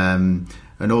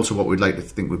 and also what we'd like to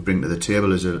think we bring to the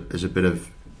table is a bit of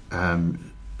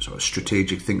sort of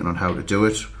strategic thinking on how to do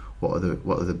it. What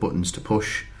are the buttons to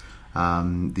push?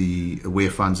 The away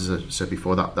fans, as I said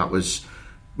before, that was,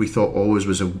 we thought always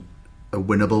was a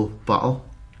winnable battle,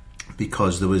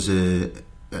 because there was a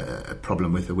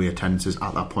problem with away attendances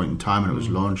at that point in time when it was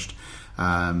launched.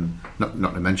 Not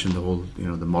to mention the whole,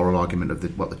 the moral argument of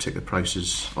what the ticket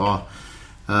prices are,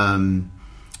 and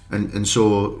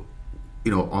so,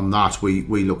 on that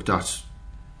we looked at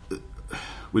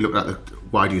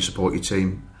why do you support your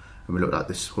team, and we looked at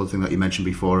this whole thing that you mentioned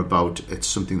before about it's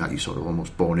something that you sort of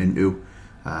almost born into.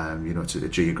 It's a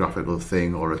geographical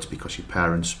thing, or it's because your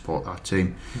parents support that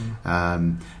team,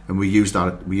 and we use that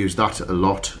a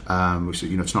lot. We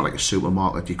said, it's not like a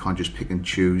supermarket; you can't just pick and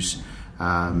choose,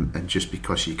 and just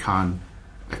because you can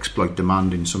exploit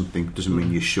demand in something doesn't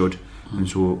mean you should. And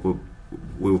so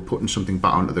we were putting something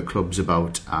back onto the clubs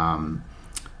about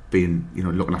being,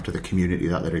 looking after the community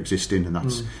that they're existing, and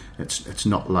that's it's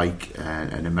not like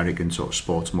an American sort of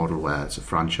sports model where it's a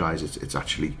franchise. It's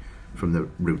actually from the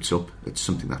roots up. It's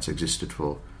something that's existed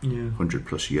for 100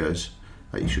 plus years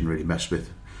that you shouldn't really mess with.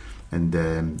 And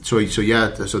so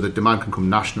the demand can come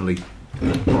nationally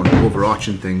on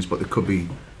overarching things, but there could be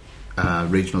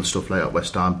regional stuff like at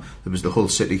West Ham. There was the Hull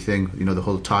City thing, the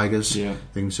Hull Tigers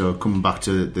thing. So coming back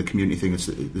to the community thing,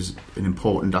 there's an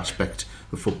important aspect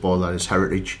of football that is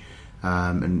heritage,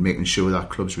 and making sure that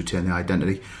clubs retain their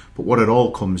identity. But what it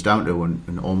all comes down to,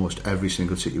 in almost every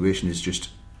single situation, is just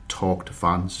talk to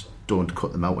fans. Don't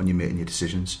cut them out when you're making your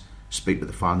decisions. Speak to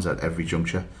the fans at every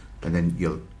juncture, and then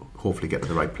you'll hopefully get to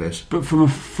the right place. But from a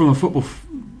football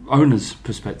owner's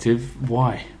perspective,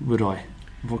 why would I?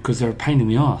 Because they're a pain in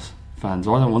the arse. Fans,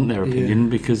 I don't want their opinion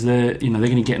because they're going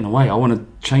to get in the way. I want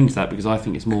to change that because I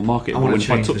think it's more marketable. I want to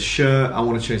change the shirt. I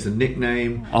want to change the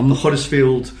nickname. The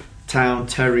Huddersfield Town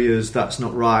Terriers, that's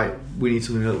not right. We need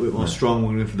something a little bit more strong.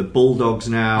 We're going for the Bulldogs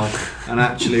now, and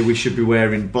actually we should be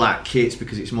wearing black kits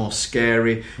because it's more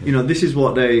scary. This is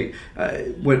what they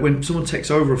when someone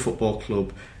takes over a football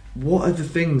club, what are the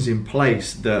things in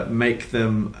place that make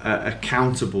them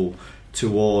accountable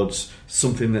towards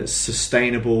something that's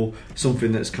sustainable,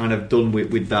 something that's kind of done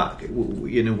with that,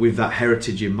 with that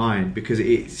heritage in mind? Because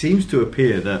it seems to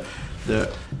appear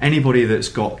that anybody that's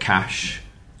got cash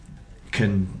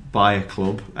can buy a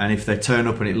club, and if they turn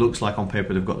up and it looks like on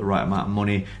paper they've got the right amount of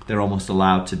money, they're almost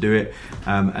allowed to do it,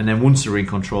 and then once they're in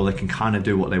control, they can kind of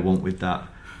do what they want with that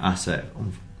asset.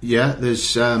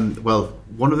 There's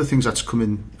one of the things that's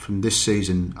coming from this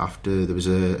season, after there was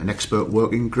an expert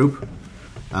working group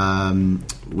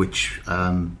which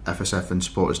FSF and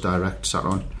Supporters Direct sat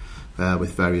on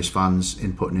with various fans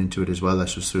inputting into it as well.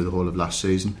 This was through the whole of last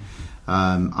season,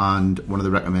 and one of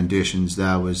the recommendations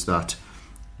there was that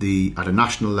at a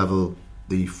national level,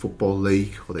 the Football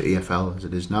League, or the EFL as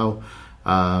it is now,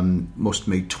 must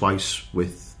meet twice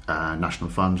with national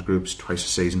fans groups, twice a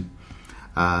season,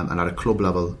 and at a club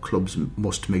level, clubs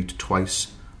must meet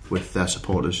twice with their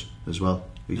supporters as well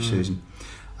each season.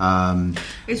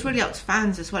 It's really up to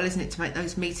fans as well, isn't it, to make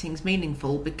those meetings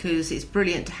meaningful, because it's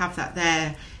brilliant to have that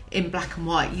there in black and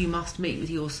white. You must meet with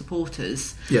your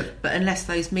supporters, but unless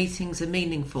those meetings are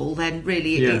meaningful, then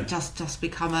really it just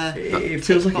become it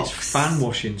feels like it's fan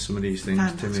washing some of these things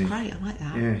to me. That's great, I like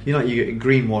that. You get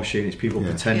greenwashing, it's people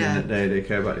pretending that they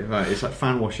care about it. It's like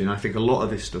fan washing. I think a lot of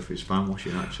this stuff is fan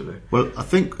washing, actually. Well, I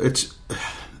think it's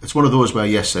one of those where,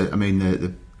 yes, I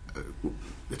mean,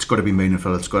 it's got to be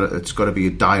meaningful. It's got to be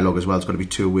a dialogue as well. It's got to be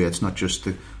two-way. It's not just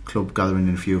the club gathering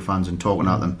in a few fans and talking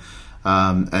at them.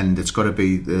 And it's got to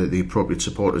be the appropriate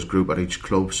supporters group at each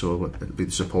club. So it'll be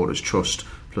the supporters trust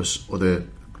plus other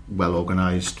well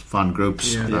organised fan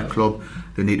groups at that club.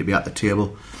 They need to be at the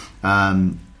table,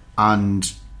 and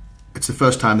it's the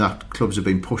first time that clubs have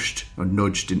been pushed or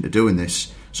nudged into doing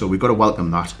this. So we've got to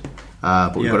welcome that,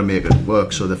 but we've got to make it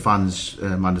work. So the fans,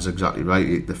 Amanda's exactly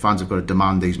right. The fans have got to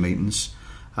demand these meetings.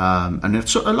 And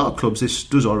it's a lot of clubs. This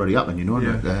does already happen, you know.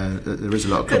 There is a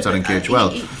lot of clubs that engage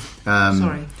well.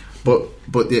 Sorry. But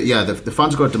the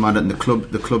fans have got to demand it, and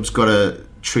the club's got to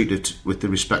treat it with the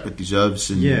respect it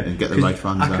deserves and get the right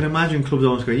fans. I can imagine clubs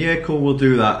almost going, yeah, cool, we'll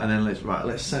do that, and then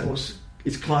let's say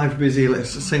is Clive busy?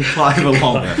 Let's send Clive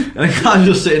along, and then Clive's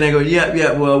just sitting there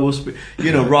going, well,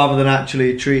 we'll rather than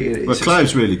actually treating it. But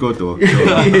Clive's really good though. He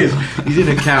is. He's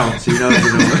in accounts, you know.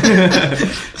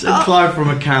 Send Clive from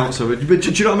accounts, but do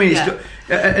you know what I mean?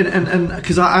 And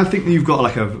because I think you've got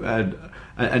like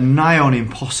a nigh on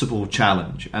impossible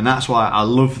challenge, and that's why I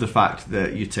love the fact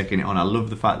that you're taking it on. I love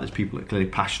the fact that there's people that are clearly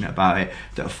passionate about it,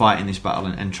 that are fighting this battle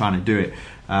and trying to do it.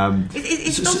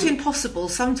 It's not impossible.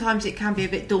 Sometimes it can be a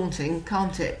bit daunting,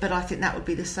 can't it? But I think that would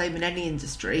be the same in any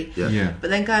industry. But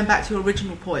then going back to your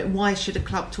original point, why should a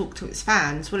club talk to its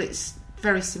fans? Well, it's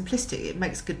very simplistic. It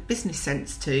makes good business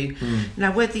sense to.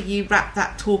 Now, whether you wrap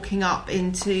that talking up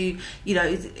into,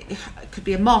 it could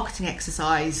be a marketing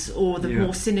exercise, or the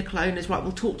more cynical owners, right,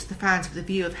 we'll talk to the fans with a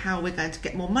view of how we're going to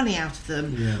get more money out of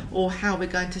them, or how we're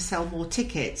going to sell more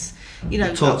tickets.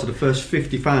 Talk to the first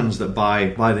 50 fans that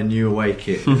buy the new away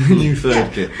kit, the new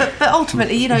third kit. But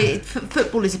ultimately,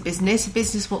 football is a business. A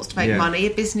business wants to make money. A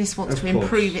business wants to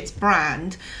improve its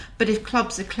brand. But if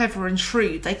clubs are clever and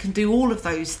shrewd, they can do all of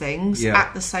those things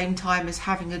at the same time as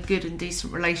having a good and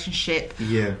decent relationship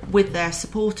with their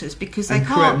supporters, because they can't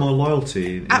create more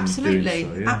loyalty. Absolutely,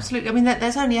 in doing so, absolutely. I mean,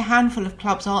 there's only a handful of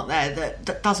clubs, aren't there,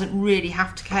 that doesn't really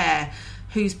have to care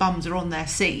whose bums are on their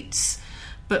seats.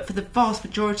 But for the vast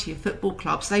majority of football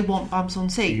clubs, they want bums on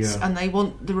seats, and they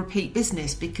want the repeat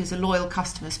business, because a loyal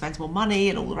customer spends more money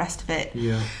and all the rest of it.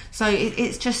 So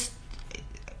it's just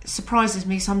surprises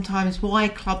me sometimes why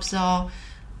clubs are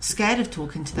scared of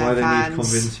talking to their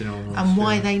fans, and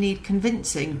why they need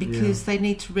convincing, because they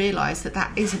need to realise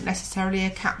that isn't necessarily a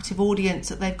captive audience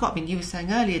that they've got. I mean, you were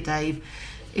saying earlier, Dave,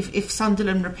 if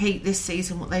Sunderland repeat this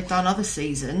season what they've done other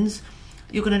seasons,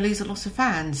 you're going to lose a lot of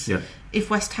fans. If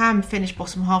West Ham finish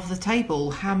bottom half of the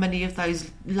table, how many of those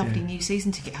lovely new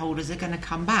season ticket holders are going to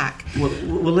come back? Well,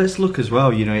 let's look as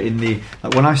well.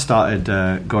 When I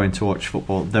started going to watch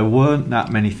football, there weren't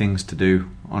that many things to do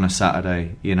on a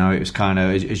Saturday. It was kind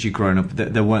of, as you're growing up,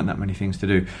 there weren't that many things to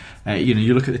do.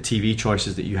 You look at the TV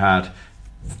choices that you had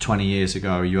 20 years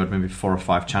ago, you had maybe 4 or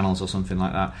 5 channels or something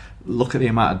like that. Look at the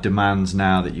amount of demands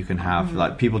now that you can have.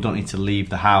 Like, people don't need to leave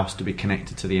the house to be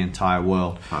connected to the entire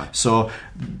world. So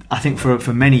I think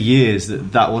for many years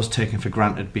that was taken for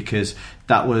granted, because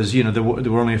that was, there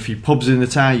were only a few pubs in the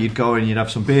town. You'd go and you'd have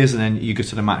some beers, and then you go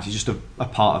to the match. It's just a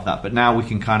part of that. But now we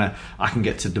can I can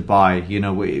get to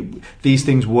Dubai. These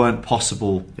things weren't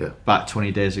possible back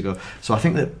 20 days ago. So I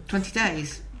think that 20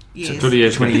 days. Years.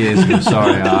 20 years ago.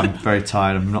 Sorry, I'm very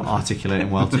tired. I'm not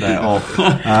articulating well today at all.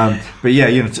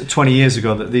 But 20 years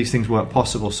ago, that these things weren't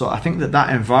possible. So I think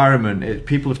that environment,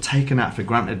 people have taken that for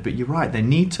granted. But you're right; they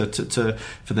need to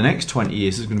for the next 20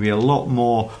 years. There's going to be a lot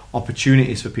more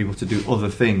opportunities for people to do other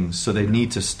things. So they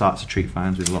need to start to treat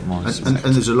fans with a lot more. And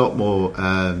there's a lot more.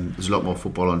 There's a lot more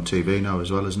football on TV now as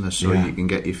well, isn't there? So you can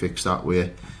get your fix that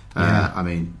way. I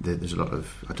mean, there's a lot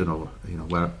of, I don't know,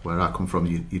 where I come from,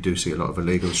 you do see a lot of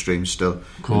illegal streams still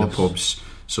in the pubs,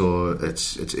 so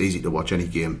it's easy to watch any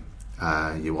game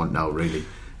you want now, really.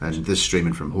 And there's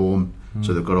streaming from home,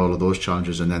 so they've got all of those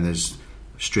challenges, and then there's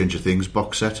Stranger Things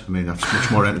box set. I mean, that's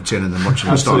much more entertaining than watching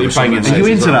the start of Are you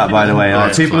into that, by the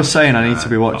way? People are saying I need to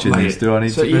be watching this. Do I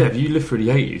need to be? If you live through the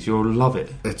 80s, you'll love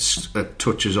it. It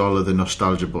touches all of the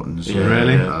nostalgia buttons.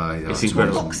 Really? It's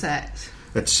incredible. Box set.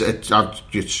 It's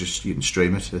just, you can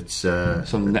stream it. It's on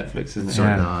Netflix, isn't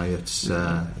it?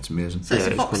 It's amazing. So it's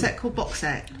a box set called Box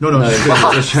Set. No.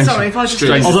 Sorry, if I just.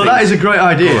 Although that is a great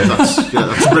idea.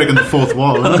 That's breaking the fourth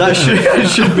wall. That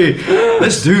should be.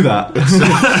 Let's do that.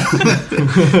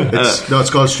 It's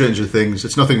called Stranger Things.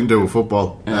 It's nothing to do with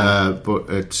football, but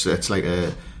it's like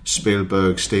a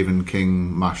Spielberg, Stephen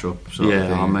King mashup.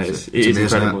 Mate, it is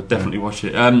incredible. Definitely watch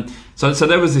it. So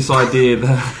there was this idea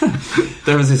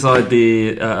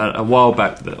a while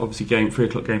back that obviously 3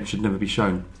 o'clock games should never be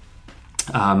shown.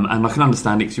 And I can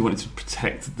understand it, because you wanted to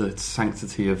protect the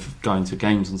sanctity of going to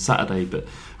games on Saturday, but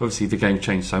obviously the game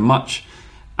changed so much,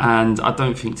 and I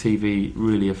don't think TV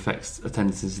really affects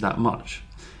attendances that much.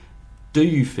 Do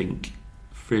you think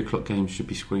 3 o'clock games should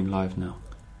be screened live now?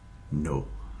 No.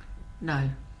 No.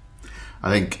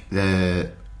 I think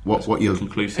what you'll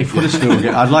conclusive.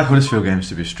 I'd like Huddersfield games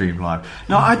to be streamed live.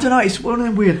 No, I don't know. It's one of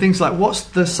them weird things. Like, what's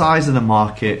the size of the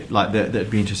market? Like, that'd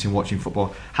be interesting watching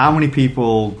football. How many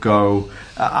people go?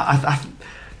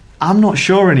 I'm not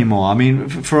sure anymore. I mean,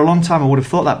 for a long time I would have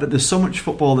thought that, but there's so much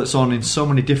football that's on in so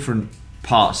many different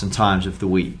parts and times of the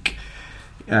week.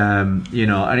 And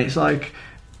it's like,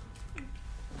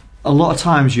 a lot of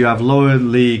times you have lower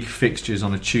league fixtures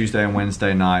on a Tuesday and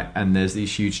Wednesday night, and there's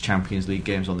these huge Champions League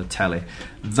games on the telly.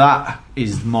 That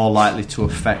is more likely to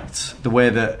affect the way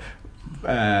that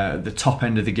the top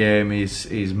end of the game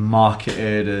is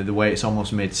marketed, the way it's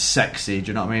almost made sexy. Do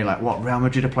you know what I mean? Like, what, Real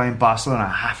Madrid are playing Barcelona? I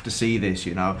have to see this,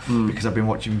 because I've been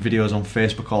watching videos on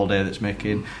Facebook all day that's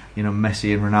making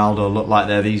Messi and Ronaldo look like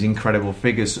they're these incredible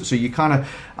figures. So you I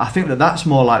think that's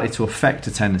more likely to affect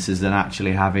attendances than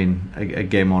actually having a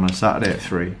game on a Saturday at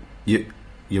 3.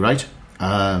 You're right.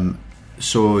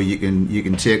 So you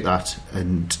can take that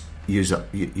and use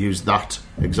that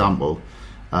example,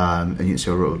 and you can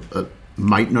say,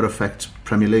 might not affect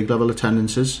Premier League level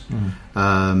attendances.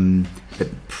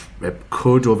 It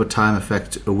could over time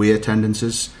affect away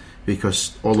attendances,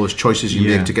 because all those choices you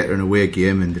make to get an away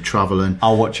game and the travelling.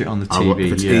 I'll watch it on the TV.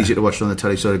 If it's easy to watch it on the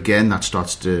telly, so again that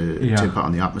starts to impact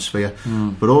on the atmosphere.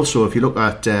 But also, if you look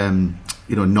at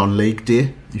non-league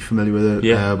day, you're familiar with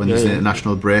it? When there's an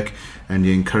international break, and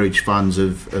you encourage fans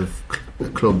of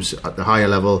clubs at the higher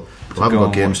level who haven't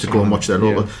got games to go and watch their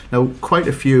local. Now, quite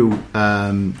a few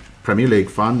Premier League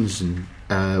fans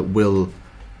who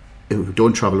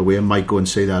don't travel away and might go and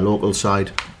see their local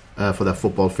side for their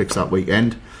football fix that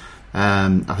weekend.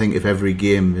 I think if every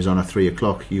game is on at 3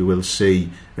 o'clock, you will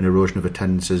see an erosion of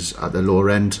attendances at the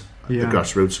lower end, at the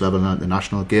grassroots level, and at the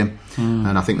national game.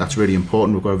 And I think that's really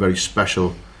important. We've got a very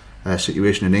special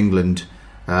situation in England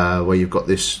where you've got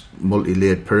this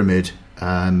multi-layered pyramid,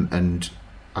 and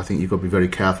I think you've got to be very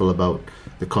careful about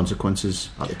the consequences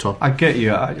at the top. I get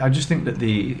you. I just think that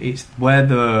it's where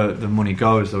the money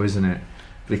goes, though, isn't it?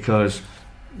 Because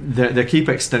they keep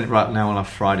extending. Right now we'll have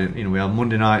Friday. We have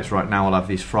Monday nights. Right now we'll have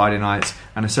these Friday nights,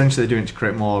 and essentially they're doing it to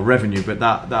create more revenue. But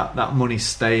that money's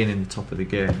staying in the top of the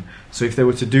game. So if they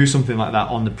were to do something like that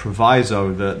on the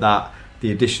proviso that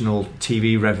the additional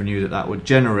TV revenue that would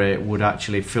generate would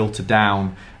actually filter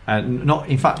down.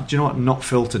 Not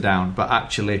filter down, but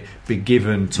actually be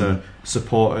given to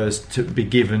supporters, to be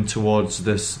given towards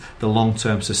the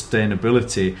long-term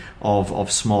sustainability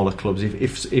of smaller clubs.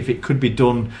 If it could be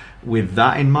done with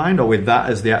that in mind, or with that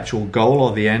as the actual goal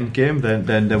or the end game,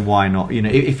 then why not?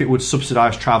 If it would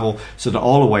subsidise travel so that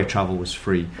all away travel was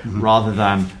free, rather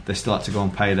than they still had to go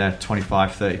and pay their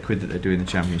 25-30 quid that they do in the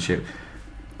Championship.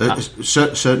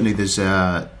 Certainly,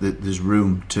 there's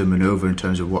room to manoeuvre in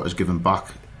terms of what is given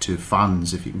back to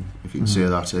fans, if you can say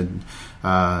that. And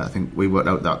I think we worked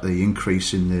out that the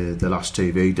increase in the last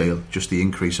TV deal, just the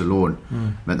increase alone,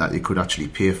 meant that they could actually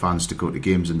pay fans to go to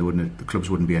games, and the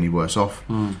clubs wouldn't be any worse off.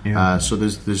 So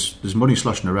there's money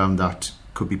sloshing around that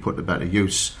could be put to better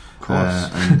use.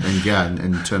 And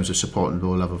in terms of supporting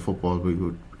low level football,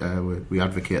 we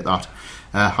advocate that.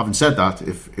 Having said that,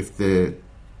 if the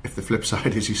flip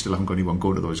side is you still haven't got anyone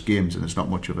going to those games, and it's not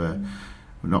much of a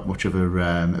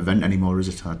event anymore, is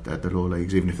it, at the lower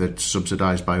leagues, even if they're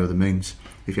subsidised by other means,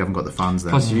 if you haven't got the fans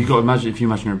there. Plus, you've got to imagine, if you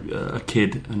imagine a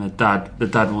kid and the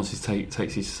dad wants to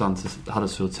takes his son to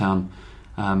Huddersfield Town,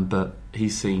 but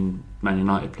he's seen Man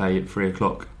United play at 3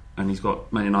 o'clock, and he's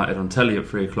got Man United on telly at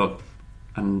 3 o'clock,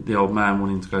 and the old man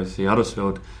wanting to go see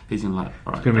Huddersfield, he's in like,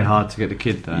 all right, it's going to be hard to get the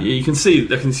kid there. You can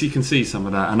see some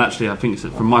of that, and actually I think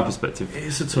from my perspective,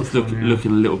 it's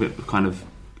looking a little bit kind of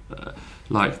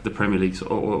like the Premier League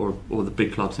or the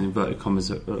big clubs in inverted commas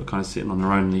are kind of sitting on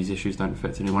their own, and these issues don't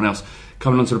affect anyone else.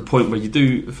 Coming on to the point where the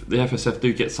FSF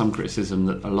do get some criticism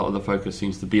that a lot of the focus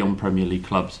seems to be on Premier League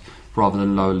clubs rather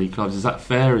than lower league clubs. Is that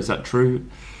fair? Is that true?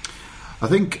 I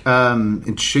think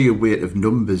in sheer weight of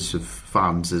numbers of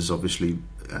fans, there's obviously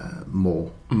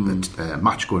more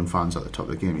match-going fans at the top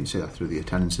of the game. You can see that through the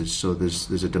attendances. So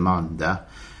there's a demand there.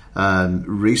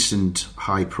 Recent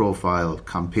high-profile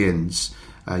campaigns,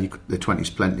 the 20's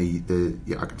plenty.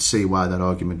 I can see why that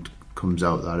argument comes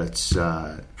out that it's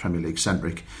Premier League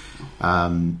centric.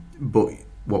 But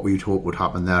what we'd hope would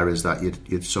happen there is that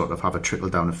you'd sort of have a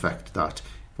trickle-down effect, that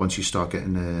once you start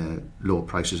getting low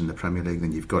prices in the Premier League,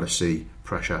 then you've got to see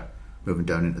pressure moving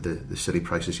down into the silly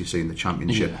prices you see in the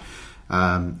Championship.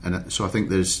 And so I think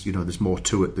there's more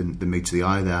to it than meets the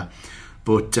eye there.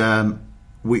 But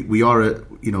we are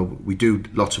we do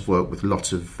lots of work with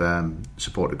lots of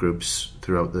supporter groups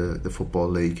throughout the Football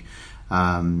League,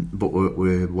 but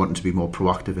we're wanting to be more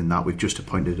proactive in that. We've just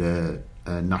appointed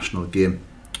a national game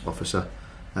officer,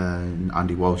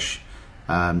 Andy Walsh,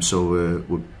 so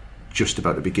we're just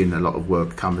about to begin a lot of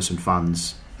work canvassing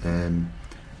fans in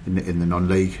the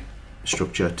non-league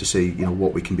structure to see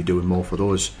what we can be doing more for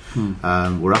those.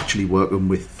 We're actually working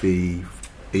with the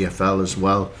EFL as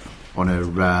well on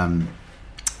a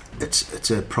it's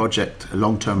a project, a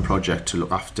long-term project to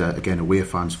look after, again, away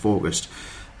fans focused.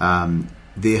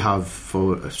 They have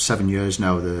for 7 years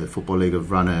now, the Football League have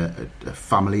run a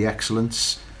family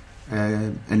excellence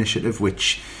initiative,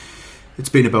 which it's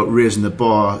been about raising the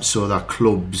bar so that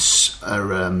clubs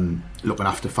are looking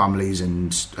after families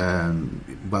and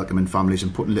welcoming families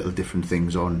and putting little different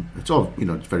things on. It's all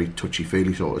it's very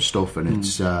touchy-feely sort of stuff, and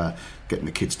it's getting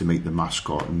the kids to meet the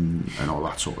mascot and all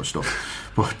that sort of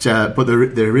stuff. But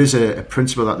there is a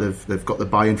principle that they've got the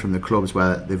buy-in from the clubs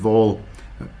where they've all,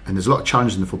 and there's a lot of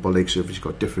challenges in the Football League, so you've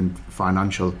got different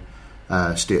financial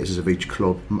statuses of each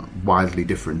club, wildly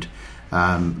different.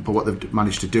 But what they've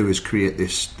managed to do is create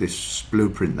this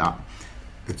blueprint that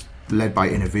it's led by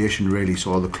innovation, really,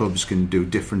 so all the clubs can do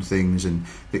different things and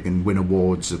they can win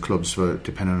awards, the clubs, for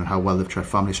depending on how well they've treated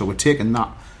families. So we're taking that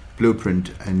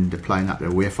blueprint and applying that to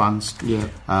away fans.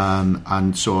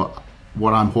 And so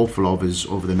what I'm hopeful of is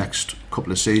over the next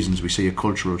couple of seasons we see a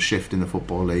cultural shift in the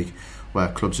Football League where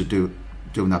clubs are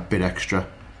doing that bit extra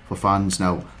for fans.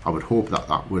 Now I would hope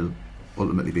that will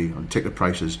ultimately be on ticket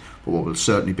prices, but what will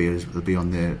certainly be is it'll be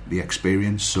on the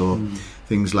experience. So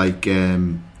things like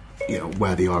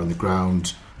where they are on the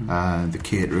ground, the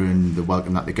catering, the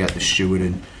welcome that they get, the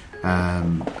stewarding,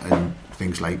 and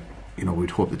things like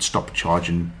we'd hope they'd stop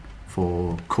charging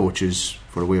for coaches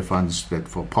for away fans,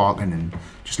 for parking and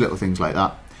just little things like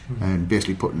that, and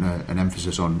basically putting an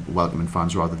emphasis on welcoming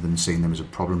fans rather than seeing them as a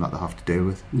problem that they have to deal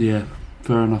with. Yeah,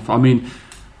 fair enough. I mean,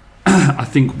 I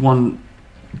think one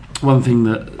thing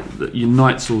that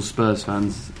unites all Spurs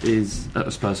fans is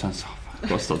Spurs fans. I've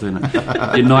got to stop doing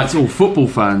that. Unites all football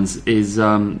fans is,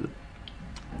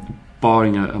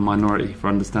 barring a minority for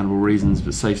understandable reasons,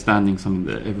 but safe standing, something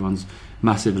that everyone's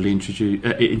massively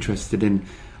interested in.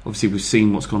 Obviously, we've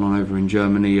seen what's gone on over in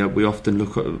Germany. We often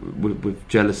look at with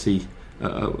jealousy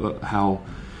at how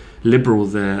liberal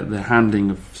their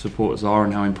handling of supporters are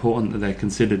and how important that they're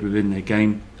considered within their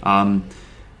game.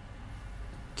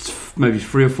 Maybe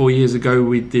 3 or 4 years ago,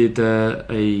 we did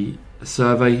a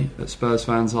survey at Spurs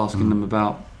fans asking them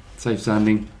about safe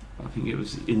standing. I think it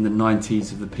was in the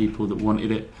 90s of the people that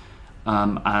wanted it,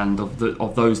 and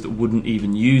of those that wouldn't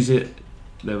even use it,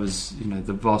 there was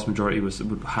the vast majority was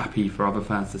happy for other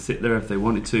fans to sit there if they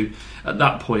wanted to. At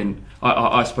that point,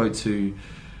 I spoke to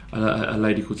a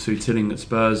lady called Sue Tilling at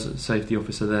Spurs, a safety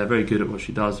officer there, very good at what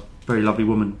she does, very lovely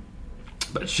woman.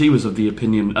 But she was of the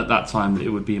opinion at that time that it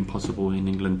would be impossible in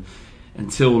England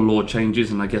until law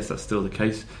changes, and I guess that's still the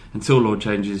case. Until law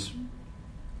changes,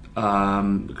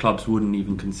 clubs wouldn't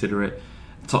even consider it.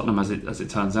 Tottenham, as it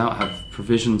turns out, have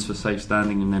provisions for safe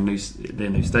standing in their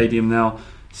new stadium now.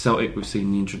 Celtic, we've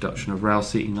seen the introduction of rail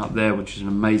seating up there, which is an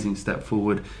amazing step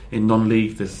forward. In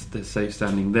non-league, there's safe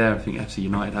standing there. I think FC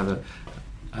United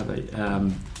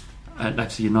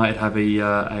have a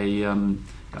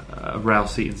rail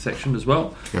seating section as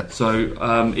well. Yeah. So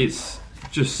it's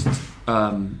just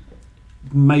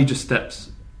major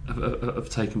steps have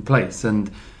taken place,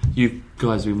 and you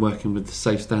guys have been working with the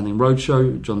Safe Standing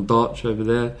Roadshow, John Darch over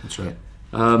there. That's right.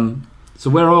 So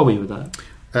where are we with that?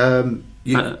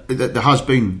 There has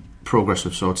been progress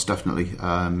of sorts, definitely,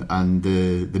 and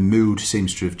the mood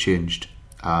seems to have changed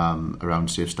around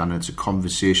safe standing. It's a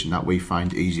conversation that we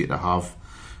find easier to have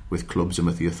with clubs and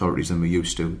with the authorities than we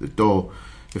used to. The door,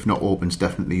 if not open, is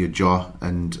definitely ajar,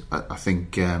 and I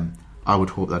think I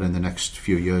would hope that in the next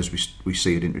few years we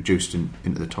see it introduced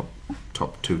into the top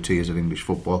 2 tiers of English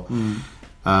football.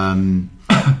 The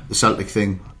Celtic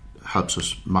thing helps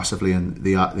us massively, and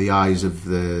the eyes of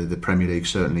the Premier League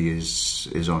certainly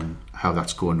is on how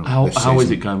that's going. How is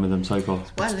it going with them so far?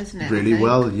 Well, isn't it? Really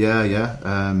well,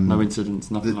 yeah. No incidents,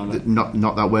 nothing like that.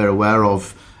 Not that we're aware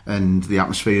of, and the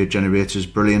atmosphere generator is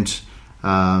brilliant.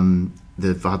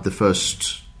 They've had the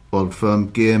first Old Firm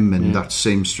game, and that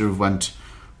seems to have went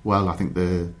well. I think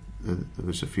there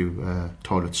was a few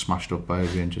toilets smashed up by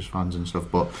Rangers fans and stuff,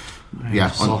 but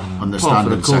on the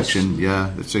standing section,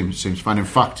 it seems fine. In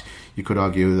fact, you could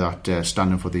argue that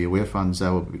standing for the away fans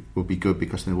there would be good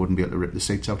because they wouldn't be able to rip the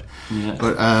seats out. Yeah.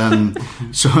 But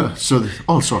so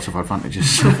all sorts of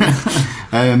advantages.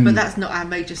 But that's not our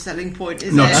major selling point,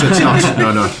 is it? No, it's not.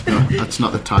 No, that's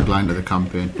not the tagline of the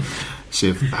campaign.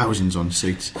 save thousands on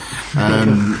seats.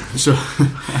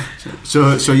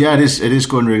 So yeah, it is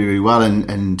going really, really well.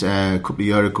 And a couple of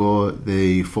years ago,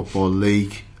 the Football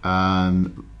League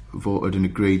voted and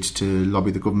agreed to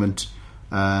lobby the government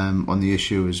on the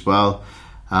issue as well.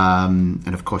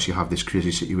 And of course, you have this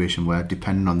crazy situation where,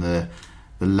 depending on the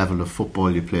level of football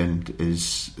you're playing,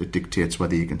 it dictates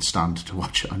whether you can stand to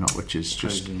watch it or not, which is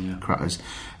just crackers.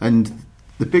 And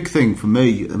the big thing for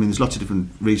me, I mean, there's lots of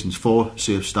different reasons for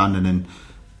safe standing, and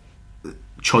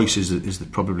choice is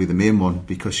probably the main one,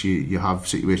 because you have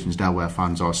situations now where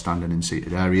fans are standing in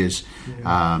seated areas.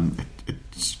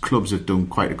 Clubs have done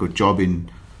quite a good job in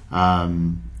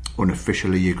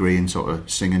unofficially agreeing sort of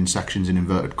singing sections in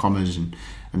inverted commas, and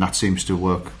that seems to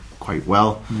work quite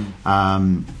well.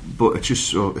 But it's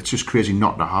just crazy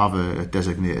not to have a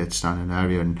designated standing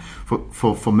area. And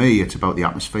for me, it's about the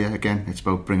atmosphere again. It's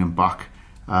about bringing back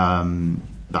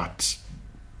that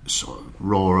sort of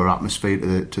raw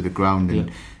atmosphere to the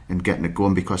ground and getting it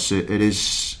going, because it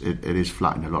is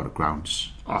flat in a lot of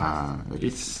grounds.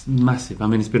 It's massive. I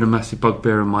mean, it's been a massive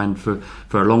bugbear of mine for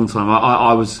a long time.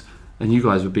 I was, and you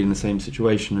guys would be in the same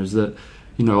situation, as that,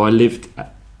 you know, I lived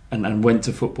and went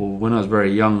to football when I was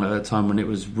very young, at a time when it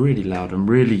was really loud and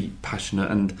really passionate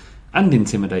and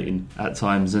intimidating at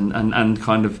times, and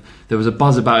kind of, there was a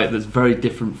buzz about it that's very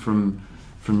different from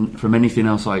anything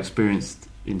else I experienced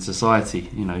in society,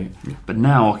 you know. But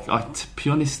now, to be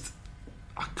honest,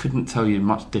 I couldn't tell you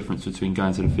much difference between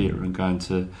going to the theatre and going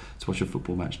to watch a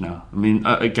football match now. I mean,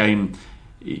 a game,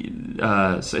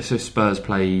 so Spurs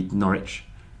played Norwich,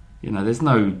 you know, there's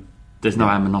no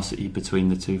animosity between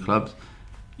the two clubs.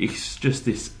 It's just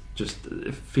a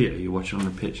theatre you're watching on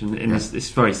the pitch, and it's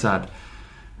very sad.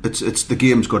 It's the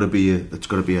game's got to be a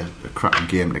cracking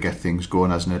game to get things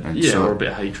going, hasn't it? And or a bit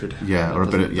of hatred. Or a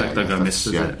bit of don't go miss.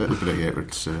 A bit of hatred.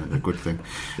 It's a good thing.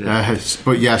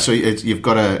 So you've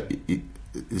got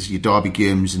there's your derby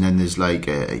games, and then there's like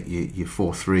your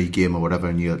 4-3 game or whatever,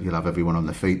 and you'll have everyone on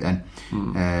their feet then.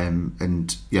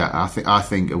 And I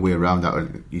think a way around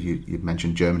that. You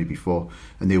mentioned Germany before,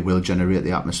 and they will generate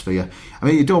the atmosphere. I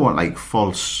mean, you don't want like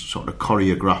false sort of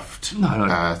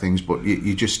choreographed things, but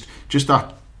you just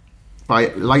that, by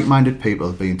like-minded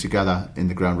people being together in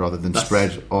the ground rather than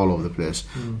spread all over the place.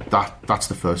 That's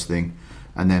the first thing,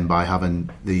 and then by having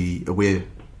the away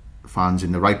fans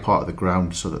in the right part of the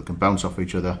ground so that they can bounce off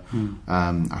each other,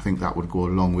 I think that would go a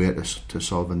long way to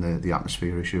solving the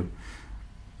atmosphere issue.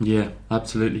 Yeah,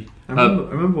 absolutely. I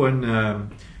remember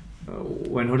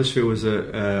when Huddersfield was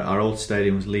our old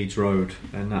stadium was Leeds Road,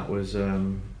 and that was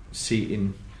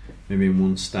seating maybe in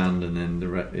one stand, and then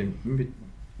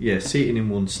seating in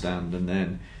one stand, and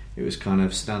then it was kind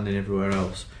of standing everywhere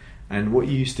else. And what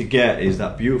you used to get is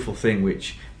that beautiful thing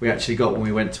which we actually got when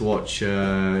we went to watch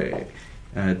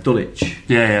Dulwich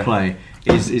play.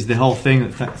 Is the whole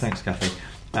thing? Thanks, Kathy.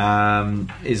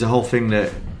 Is the whole thing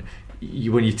that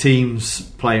when your team's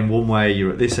playing one way,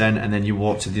 you're at this end, and then you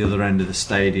walk to the other end of the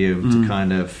stadium to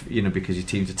kind of, you know, because your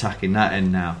team's attacking that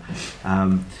end now.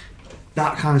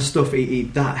 That kind of stuff,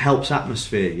 that helps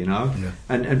atmosphere, you know.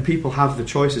 And people have the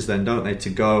choices then, don't they, to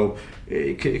go.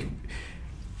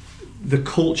 The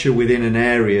culture within an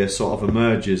area sort of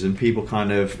emerges, and people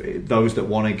kind of, those that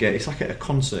want to get, it's like at a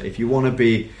concert. If you want to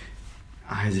be,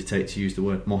 I hesitate to use the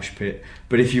word mosh pit,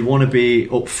 but if you want to be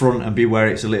up front and be where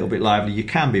it's a little bit lively, you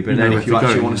can be. But then if you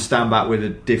actually want to stand back with a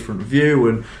different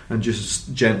view and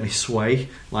just gently sway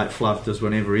like Flav does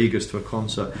whenever he goes to a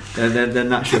concert, then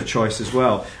that's your choice as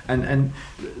well. And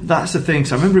that's the thing.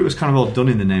 So I remember it was kind of all done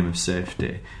in the name of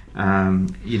safety. You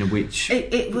know, which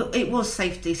it was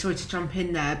safety. Sorry to jump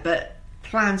in there, but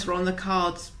plans were on the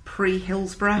cards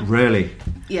pre-Hillsborough. Really?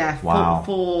 Yeah. Wow.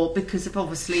 For because of,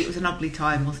 obviously it was an ugly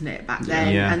time, wasn't it, back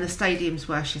then? Yeah. And the stadiums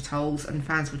were shitholes, and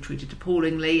fans were treated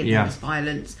appallingly, and there was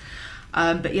violence.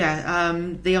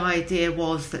 The idea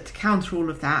was that to counter all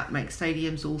of that, make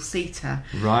stadiums all seater.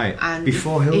 Right. And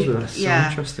before Hillsborough. That's so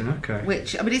interesting. Okay.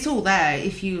 Which, I mean, it's all there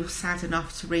if you're sad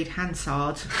enough to read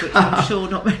Hansard, which I'm sure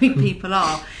not many people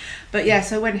are. But yeah,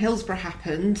 so when Hillsborough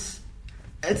happened,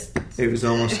 it was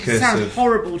almost. It sounds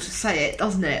horrible to say it,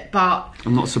 doesn't it? But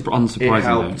I'm not unsurprising. It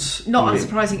helped. Not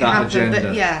unsurprising it happened, agenda.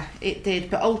 but yeah, it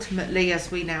did. But ultimately, as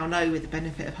we now know, with the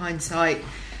benefit of hindsight,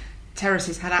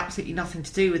 terraces had absolutely nothing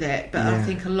to do with it. But I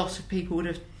think a lot of people would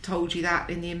have told you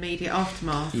that in the immediate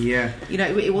aftermath. Yeah, you know,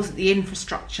 it wasn't the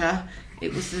infrastructure;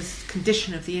 it was the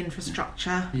condition of the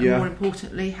infrastructure, and more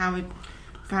importantly, how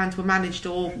fans were managed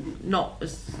or not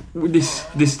as.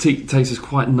 This takes us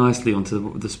quite nicely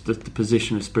onto the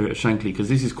position of Spirit of Shankly, because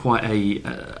this is quite I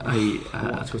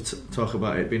want to talk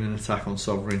about it being an attack on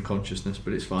sovereign consciousness,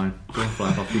 but it's fine. Go on,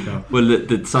 Flav, off you go.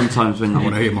 Well, sometimes when I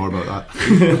want to hear more about that.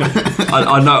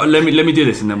 I know. Let me do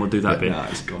this and then we'll do that bit. No,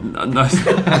 it's gone. No,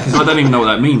 because I don't even know what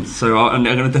that means. So I'm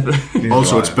going to.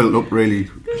 Also, it's built up really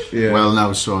well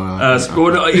now. So it's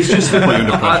just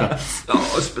the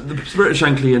Spirit of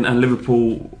Shankly and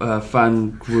Liverpool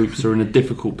fan groups are in a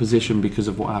difficult position because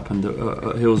of what happened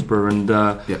at Hillsborough, and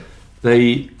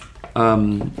they're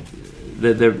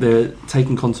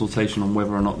taking consultation on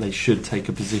whether or not they should take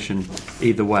a position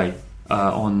either way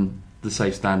on the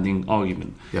safe standing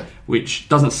argument, which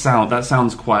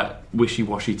sounds quite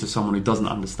wishy-washy to someone who doesn't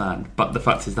understand, but the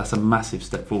fact is that's a massive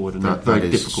step forward and a very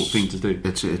difficult thing to do.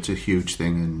 It's a huge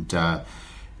thing, and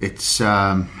it's sort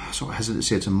of hesitant to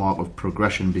say it's a mark of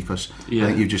progression, because I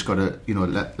think you've just got to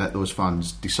let those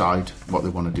fans decide what they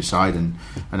want to decide, and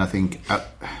I think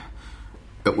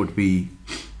it would be,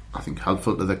 I think,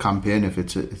 helpful to the campaign if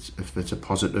it's a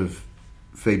positive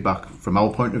feedback from our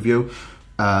point of view.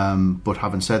 But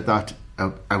having said that,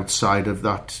 outside of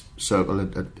that circle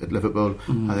at Liverpool,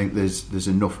 I think there's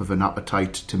enough of an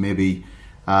appetite to maybe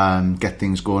get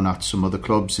things going at some other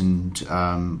clubs, and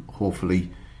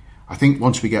hopefully, I think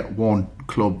once we get one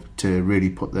club to really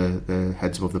put the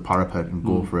heads above the parapet and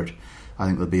go for it, I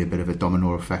think there'll be a bit of a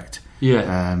domino effect.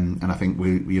 And I think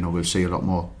we'll see a lot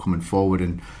more coming forward,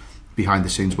 and behind the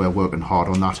scenes we're working hard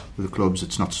on that with the clubs.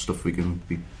 It's not stuff we can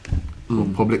be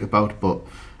public about, but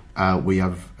we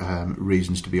have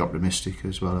reasons to be optimistic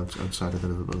as well outside of the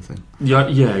Liverpool thing. Yeah,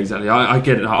 exactly. I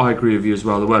get it. I agree with you as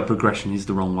well. The word progression is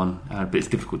the wrong one, but it's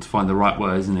difficult to find the right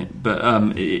word, isn't it? But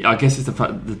I guess it's the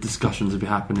fact that the discussions will be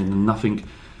happening and nothing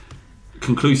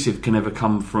conclusive can ever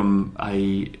come from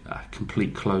a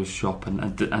complete closed shop,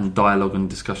 and dialogue and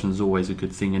discussion is always a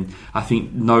good thing. And I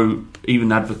think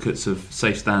even advocates of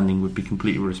safe standing would be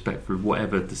completely respectful of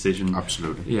whatever decision.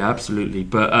 Absolutely. Yeah, absolutely.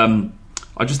 But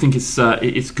I just think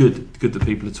it's good that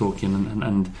people are talking,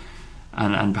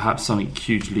 and perhaps something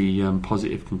hugely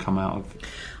positive can come out of it.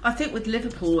 I think with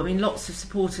Liverpool, I mean, lots of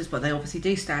supporters, but they obviously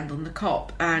do stand on the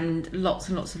Kop, and lots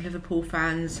of Liverpool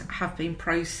fans have been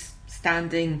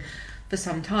pro-standing for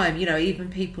some time. Even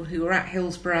people who were at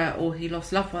Hillsborough or who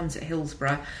lost loved ones at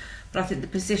Hillsborough. But I think the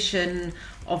position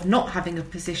of not having a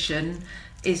position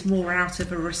is more out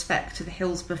of a respect to the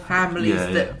Hillsborough families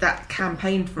that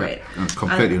campaigned for it. I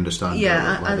completely understand.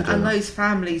 Yeah, and those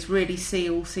families really see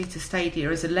All-Seater Stadia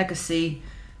as a legacy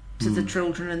to the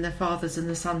children and their fathers and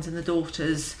the sons and the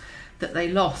daughters that they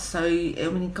lost. So, I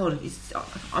mean, God,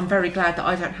 I'm very glad that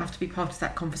I don't have to be part of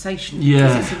that conversation,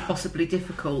 because it's impossibly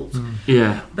difficult.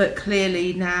 But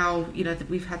clearly now, that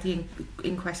we've had the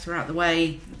inquest out the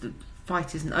way, the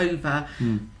fight isn't over.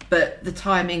 But the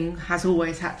timing has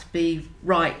always had to be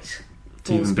right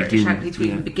for Spirit of Shankly to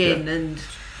even begin. And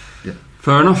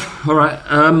fair enough. All right.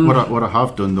 What I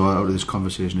have done though out of this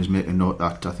conversation is make a note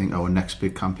that I think our next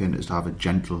big campaign is to have a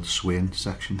gentle swaying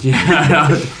section.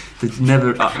 It's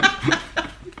never.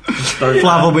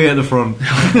 Flav will be at the front.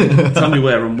 Tell me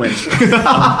where and when.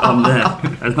 I'm there.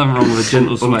 There's nothing wrong with a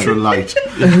gentle sway. Ultra light.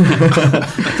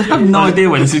 I have no idea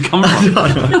where this is coming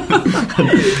from.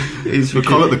 We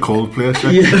call it the Coldplay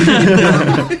section.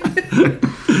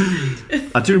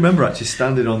 I do remember actually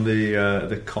standing on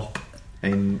the Kop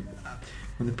when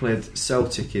they played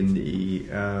Celtic in the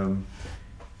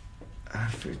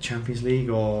Champions League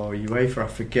or UEFA, I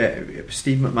forget.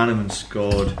 Steve McManaman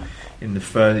scored in the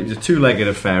first. It was a two-legged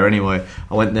affair anyway.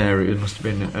 I went there, it must have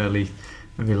been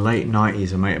maybe late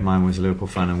 90s. A mate of mine was a Liverpool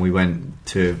fan, and we went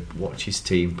to watch his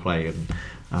team play, and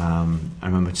I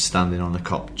remember standing on the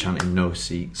Kop chanting no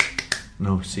seats,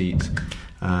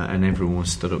 and everyone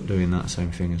was stood up doing that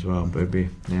same thing as well. But it'd be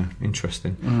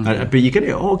interesting. But you get it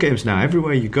at all games now.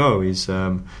 Everywhere you go is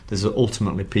there's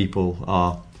ultimately people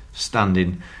are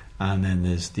standing, and then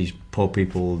there's these poor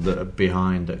people that are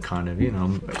behind that kind of,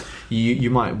 you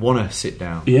might want to sit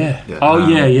down.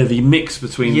 The mix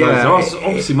between those.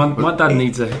 Obviously, my dad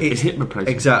needs a hip replacement.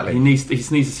 Exactly. He needs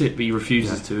to sit, but he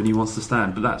refuses to, and he wants to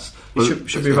stand. But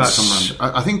should be about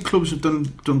someone. I think clubs have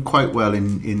done quite well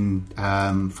in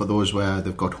for those where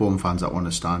they've got home fans that want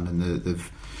to stand, and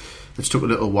it's took a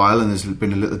little while, and there's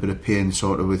been a little bit of pain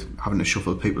sort of with having to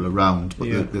shuffle people around. But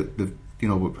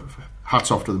hats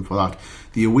off to them for that.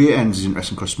 The away ends is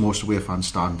interesting because most away fans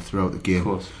stand throughout the game. Of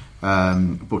course.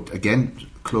 But again,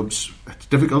 clubs, it's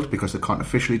difficult because they can't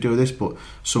officially do this, but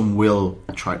some will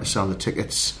try to sell the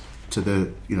tickets to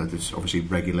the, there's obviously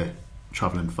regular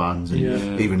travelling fans,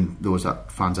 and even those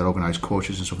fans that organise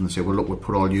coaches and stuff, and they say, well, look, we'll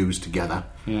put all yous together,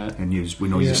 and we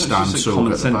know you stand so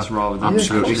common good sense rather than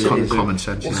absolutely common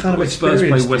sense. What kind of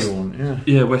experience do you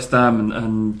want? West Ham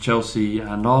and Chelsea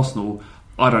and Arsenal.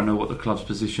 I don't know what the club's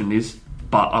position is,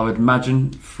 but I would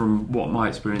imagine from what my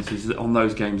experience is that on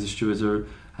those games the stewards are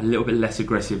a little bit less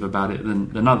aggressive about it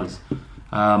than others.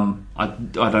 I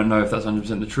don't know if that's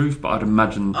 100% the truth, but I'd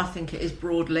imagine. I think it is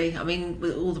broadly. I mean,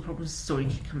 with all the problems, sorry,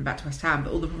 coming back to West Ham,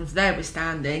 but all the problems they're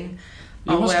withstanding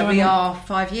are where we are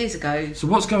 5 years ago. So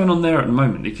what's going on there at the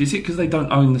moment? Is it because they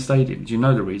don't own the stadium? Do you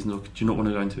know the reason, or do you not want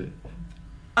to go into it?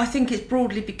 I think it's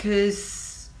broadly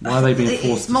because why are they being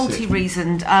forced? It's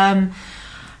multi-reasoned.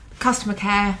 Customer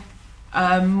care.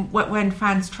 When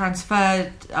fans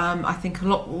transferred, I think a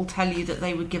lot will tell you that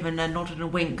they were given a nod and a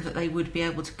wink that they would be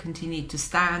able to continue to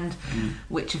stand,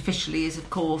 which officially is, of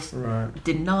course,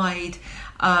 denied.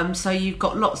 So you've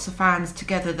got lots of fans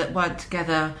together that weren't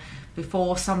together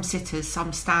before, some sitters,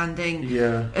 some standing.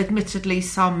 Admittedly,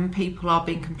 some people are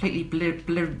being completely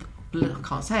I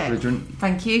can't say it.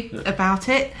 Thank you about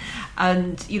it,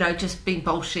 and just being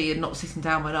bolshy and not sitting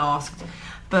down when asked.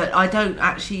 But I don't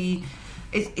actually.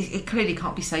 It clearly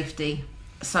can't be safety,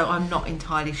 so I'm not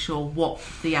entirely sure what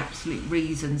the absolute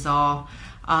reasons are.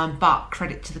 But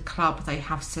credit to the club, they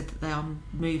have said that they are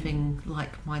moving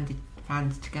like-minded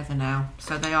fans together now,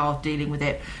 so they are dealing with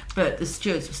it. But the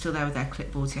stewards were still there with their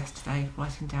clipboards yesterday,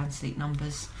 writing down seat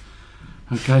numbers.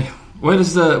 Okay,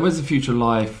 where's the future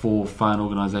lie for fan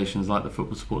organisations like the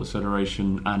Football Supporters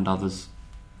Federation and others?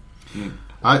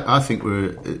 I think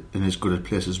we're in as good a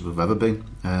place as we've ever been,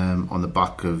 on the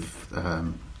back of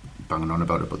banging on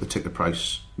about it, but the ticket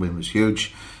price win was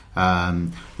huge.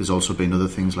 There's also been other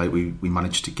things like we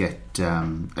managed to get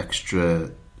extra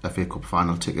FA Cup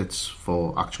final tickets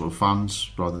for actual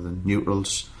fans rather than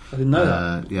neutrals. I didn't know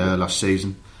that. Last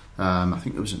season. I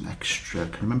think there was an extra.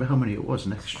 Can you remember how many it was?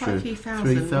 An extra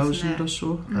 3,000 or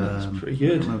so. That's pretty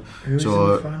good. Who was in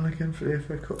the final again for the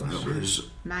FA Cup last year?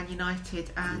 Man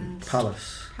United and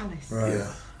Palace. Right.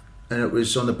 Yeah. And it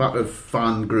was on the back of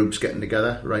fan groups getting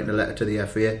together, writing a letter to the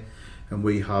FA, and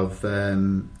we have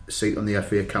a seat on the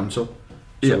FA Council,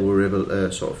 so we were able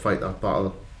to sort of fight that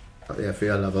battle at the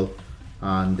FA level.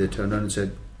 And they turned around and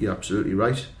said, "You're absolutely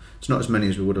right. It's not as many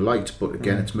as we would have liked, but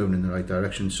again, it's moving in the right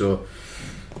direction." So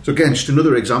again, just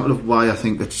another example of why I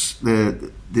think that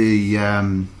the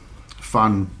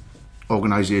fan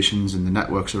organisations and the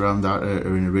networks around that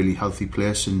are in a really healthy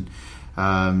place, and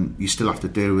you still have to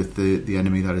deal with the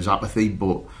enemy that is apathy,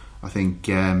 but I think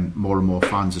more and more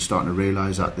fans are starting to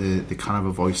realise that they can have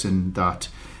a voice in that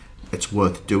it's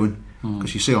worth doing.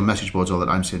 Because you see on message boards all the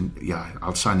time saying,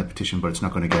 I'll sign the petition, but it's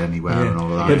not going to get anywhere and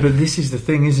all of that. But this is the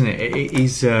thing, isn't it? It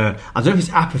is, I don't know if it's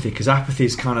apathy, because apathy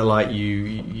is kind of like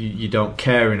you don't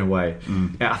care in a way.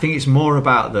 I think it's more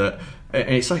about that.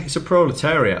 It's like it's a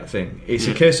proletariat thing. It's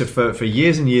a case of for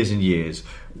years and years and years,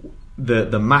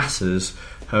 the masses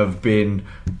have been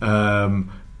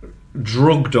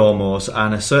drugged almost,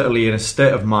 and are certainly in a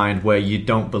state of mind where you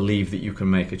don't believe that you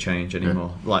can make a change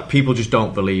anymore. Like, people just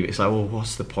don't believe it. It's like, well,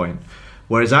 what's the point?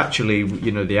 Whereas actually,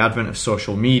 the advent of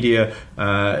social media,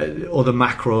 other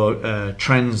macro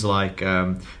trends like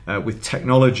with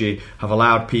technology have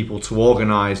allowed people to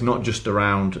organise not just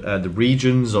around the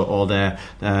regions or their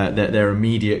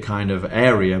immediate kind of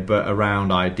area, but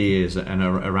around ideas and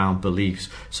around beliefs.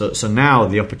 So now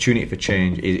the opportunity for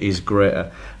change is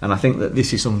greater, and I think that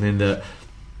this is something that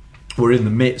we're in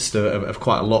the midst of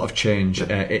quite a lot of change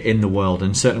in the world,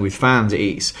 and certainly with fans,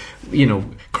 it's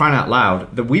crying out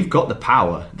loud that we've got the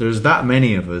power. There's that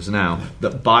many of us now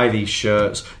that buy these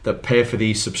shirts, that pay for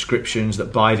these subscriptions,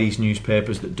 that buy these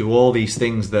newspapers, that do all these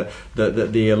things that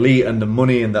the elite and the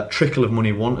money and that trickle of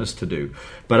money want us to do.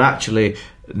 But actually,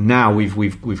 now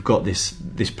we've got this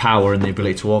power and the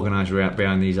ability to organise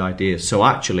behind these ideas. So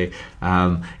actually,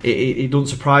 it doesn't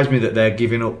surprise me that they're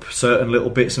giving up certain little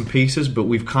bits and pieces, but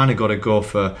we've kind of got to go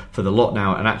for the lot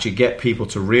now and actually get people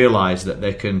to realise that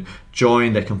they can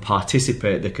join, they can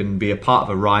participate, they can be a part of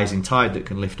a rising tide that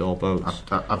can lift all boats.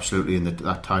 Absolutely, and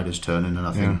that tide is turning, and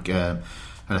I think.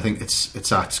 And I think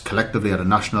it's at collectively at a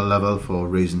national level for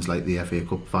reasons like the FA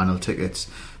Cup final tickets.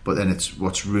 But then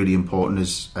what's really important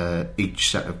is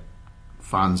each set of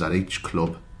fans at each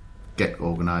club get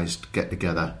organised, get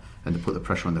together, and to put the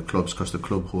pressure on the clubs, because the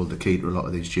club hold the key to a lot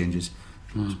of these changes.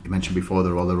 You mentioned before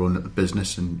they're all their own little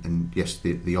business, and yes,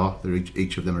 they are.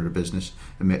 Each of them are a business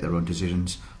and make their own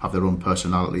decisions, have their own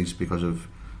personalities because of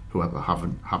whoever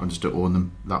happens to own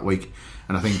them that week.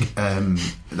 And I think and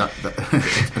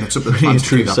it's up to the fans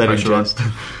to keep that pressure on,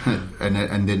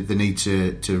 and they need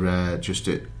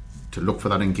to look for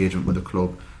that engagement with the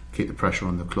club, keep the pressure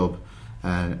on the club,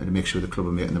 and to make sure the club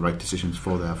are making the right decisions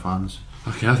for their fans.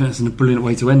 Okay, I think that's a brilliant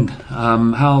way to end.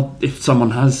 How, if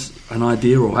someone has an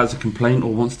idea or has a complaint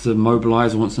or wants to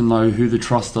mobilise or wants to know who the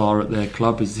trust are at their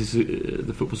club, is this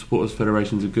the Football Supporters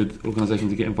Federation is a good organisation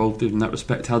to get involved in that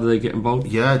respect? How do they get involved?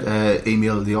 Yeah,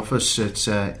 email the office. It's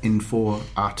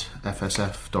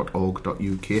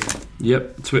info@fsf.org.uk.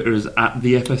 Yep, Twitter is at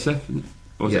the FSF.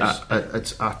 Or is yes, it at?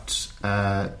 It's at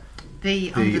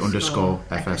the underscore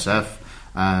FSF,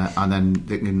 and then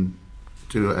they can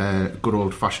do a good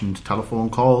old fashioned telephone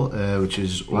call, which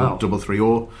is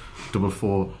 0330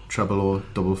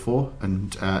 4400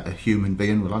 and a human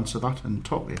being will answer that and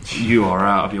talk to you. You are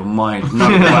out of your mind. No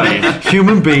way.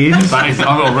 Human beings. That is,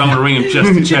 I'm going to ring him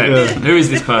just to check. Yeah. Who is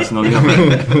this person on the other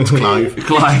end? It's Clive.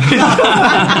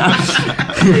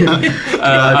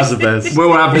 Clive's the best.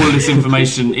 We'll have all of this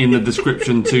information in the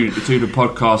description to the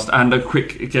podcast. And a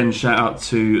quick, again, shout out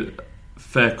to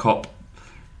Fair Cop.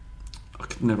 I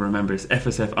could never remember. It's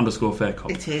FSF_Fair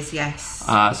Cop. It is, yes.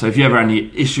 So if you ever have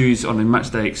any issues on a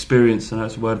match day experience, I know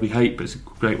it's a word we hate, but it's a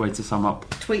great way to sum up.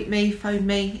 Tweet me, phone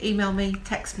me, email me,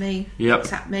 text me, yep.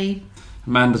 WhatsApp me.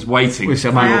 Amanda's waiting. It's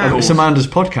Amanda's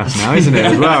podcast now, isn't it,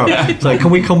 as well? It's like, can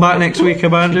we come back next week,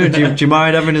 Amanda? Do you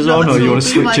mind having us on, or you want to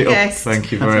switch it up?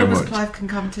 Thank you very much. Clive can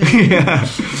come too. Yeah.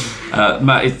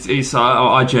 Matt,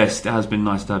 I jest. It has been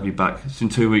nice to have you back. It's been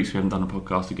 2 weeks we haven't done a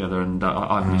podcast together, and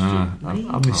I've missed you.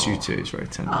 I miss you too. It's very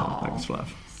tender. Thanks, Flav.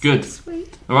 Good.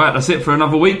 Sweet. All right, that's it for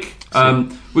another week.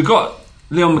 We've got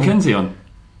Leon McKenzie on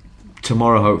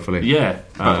tomorrow, hopefully. Yeah,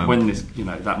 but when this,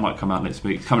 that might come out next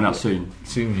week. It's coming out soon.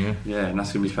 Soon, yeah. Yeah, and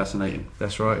that's going to be fascinating.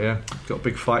 That's right. Yeah, got a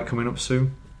big fight coming up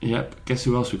soon. Yep. Guess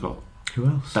who else we got? Who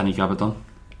else? Danny Gabardon.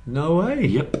 No way.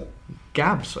 Yep.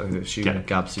 Gabs, I assume.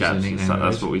 Gabs is a nickname.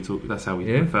 That's what we talk. That's how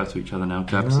we refer to each other now.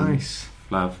 Gabs nice.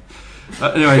 and Flav.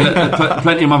 Anyway,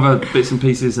 plenty of other bits and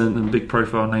pieces and big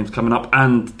profile names coming up,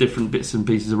 and different bits and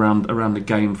pieces around the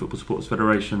game. Football Supporters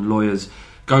Federation, lawyers.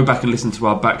 Go back and listen to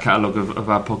our back catalogue of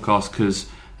our podcast, because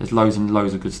there's loads and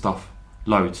loads of good stuff.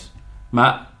 Loads.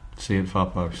 Matt. See you in Far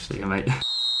Post. See you, mate.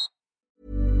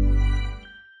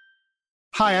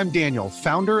 Hi, I'm Daniel,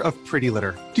 founder of Pretty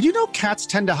Litter. Did you know cats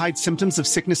tend to hide symptoms of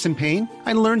sickness and pain?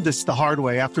 I learned this the hard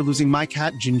way after losing my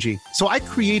cat, Gingy. So I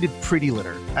created Pretty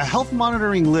Litter, a health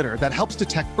monitoring litter that helps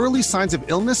detect early signs of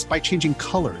illness by changing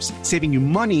colors, saving you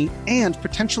money and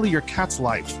potentially your cat's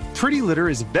life. Pretty Litter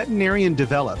is veterinarian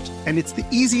developed, and it's the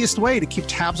easiest way to keep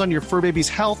tabs on your fur baby's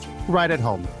health right at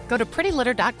home. Go to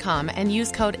prettylitter.com and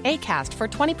use code ACAST for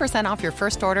 20% off your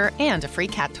first order and a free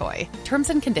cat toy.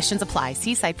 Terms and conditions apply.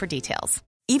 See site for details.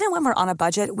 Even when we're on a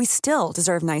budget, we still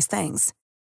deserve nice things.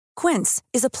 Quince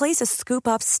is a place to scoop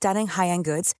up stunning high-end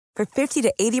goods for 50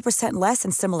 to 80% less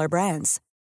than similar brands.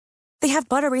 They have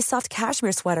buttery soft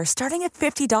cashmere sweaters starting at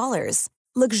 $50,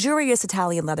 luxurious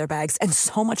Italian leather bags, and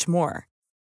so much more.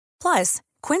 Plus,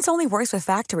 Quince only works with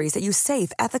factories that use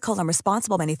safe, ethical, and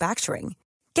responsible manufacturing.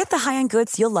 Get the high-end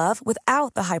goods you'll love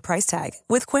without the high price tag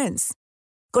with Quince.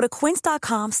 Go to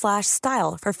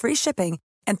quince.com/style for free shipping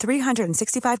and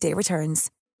 365-day returns.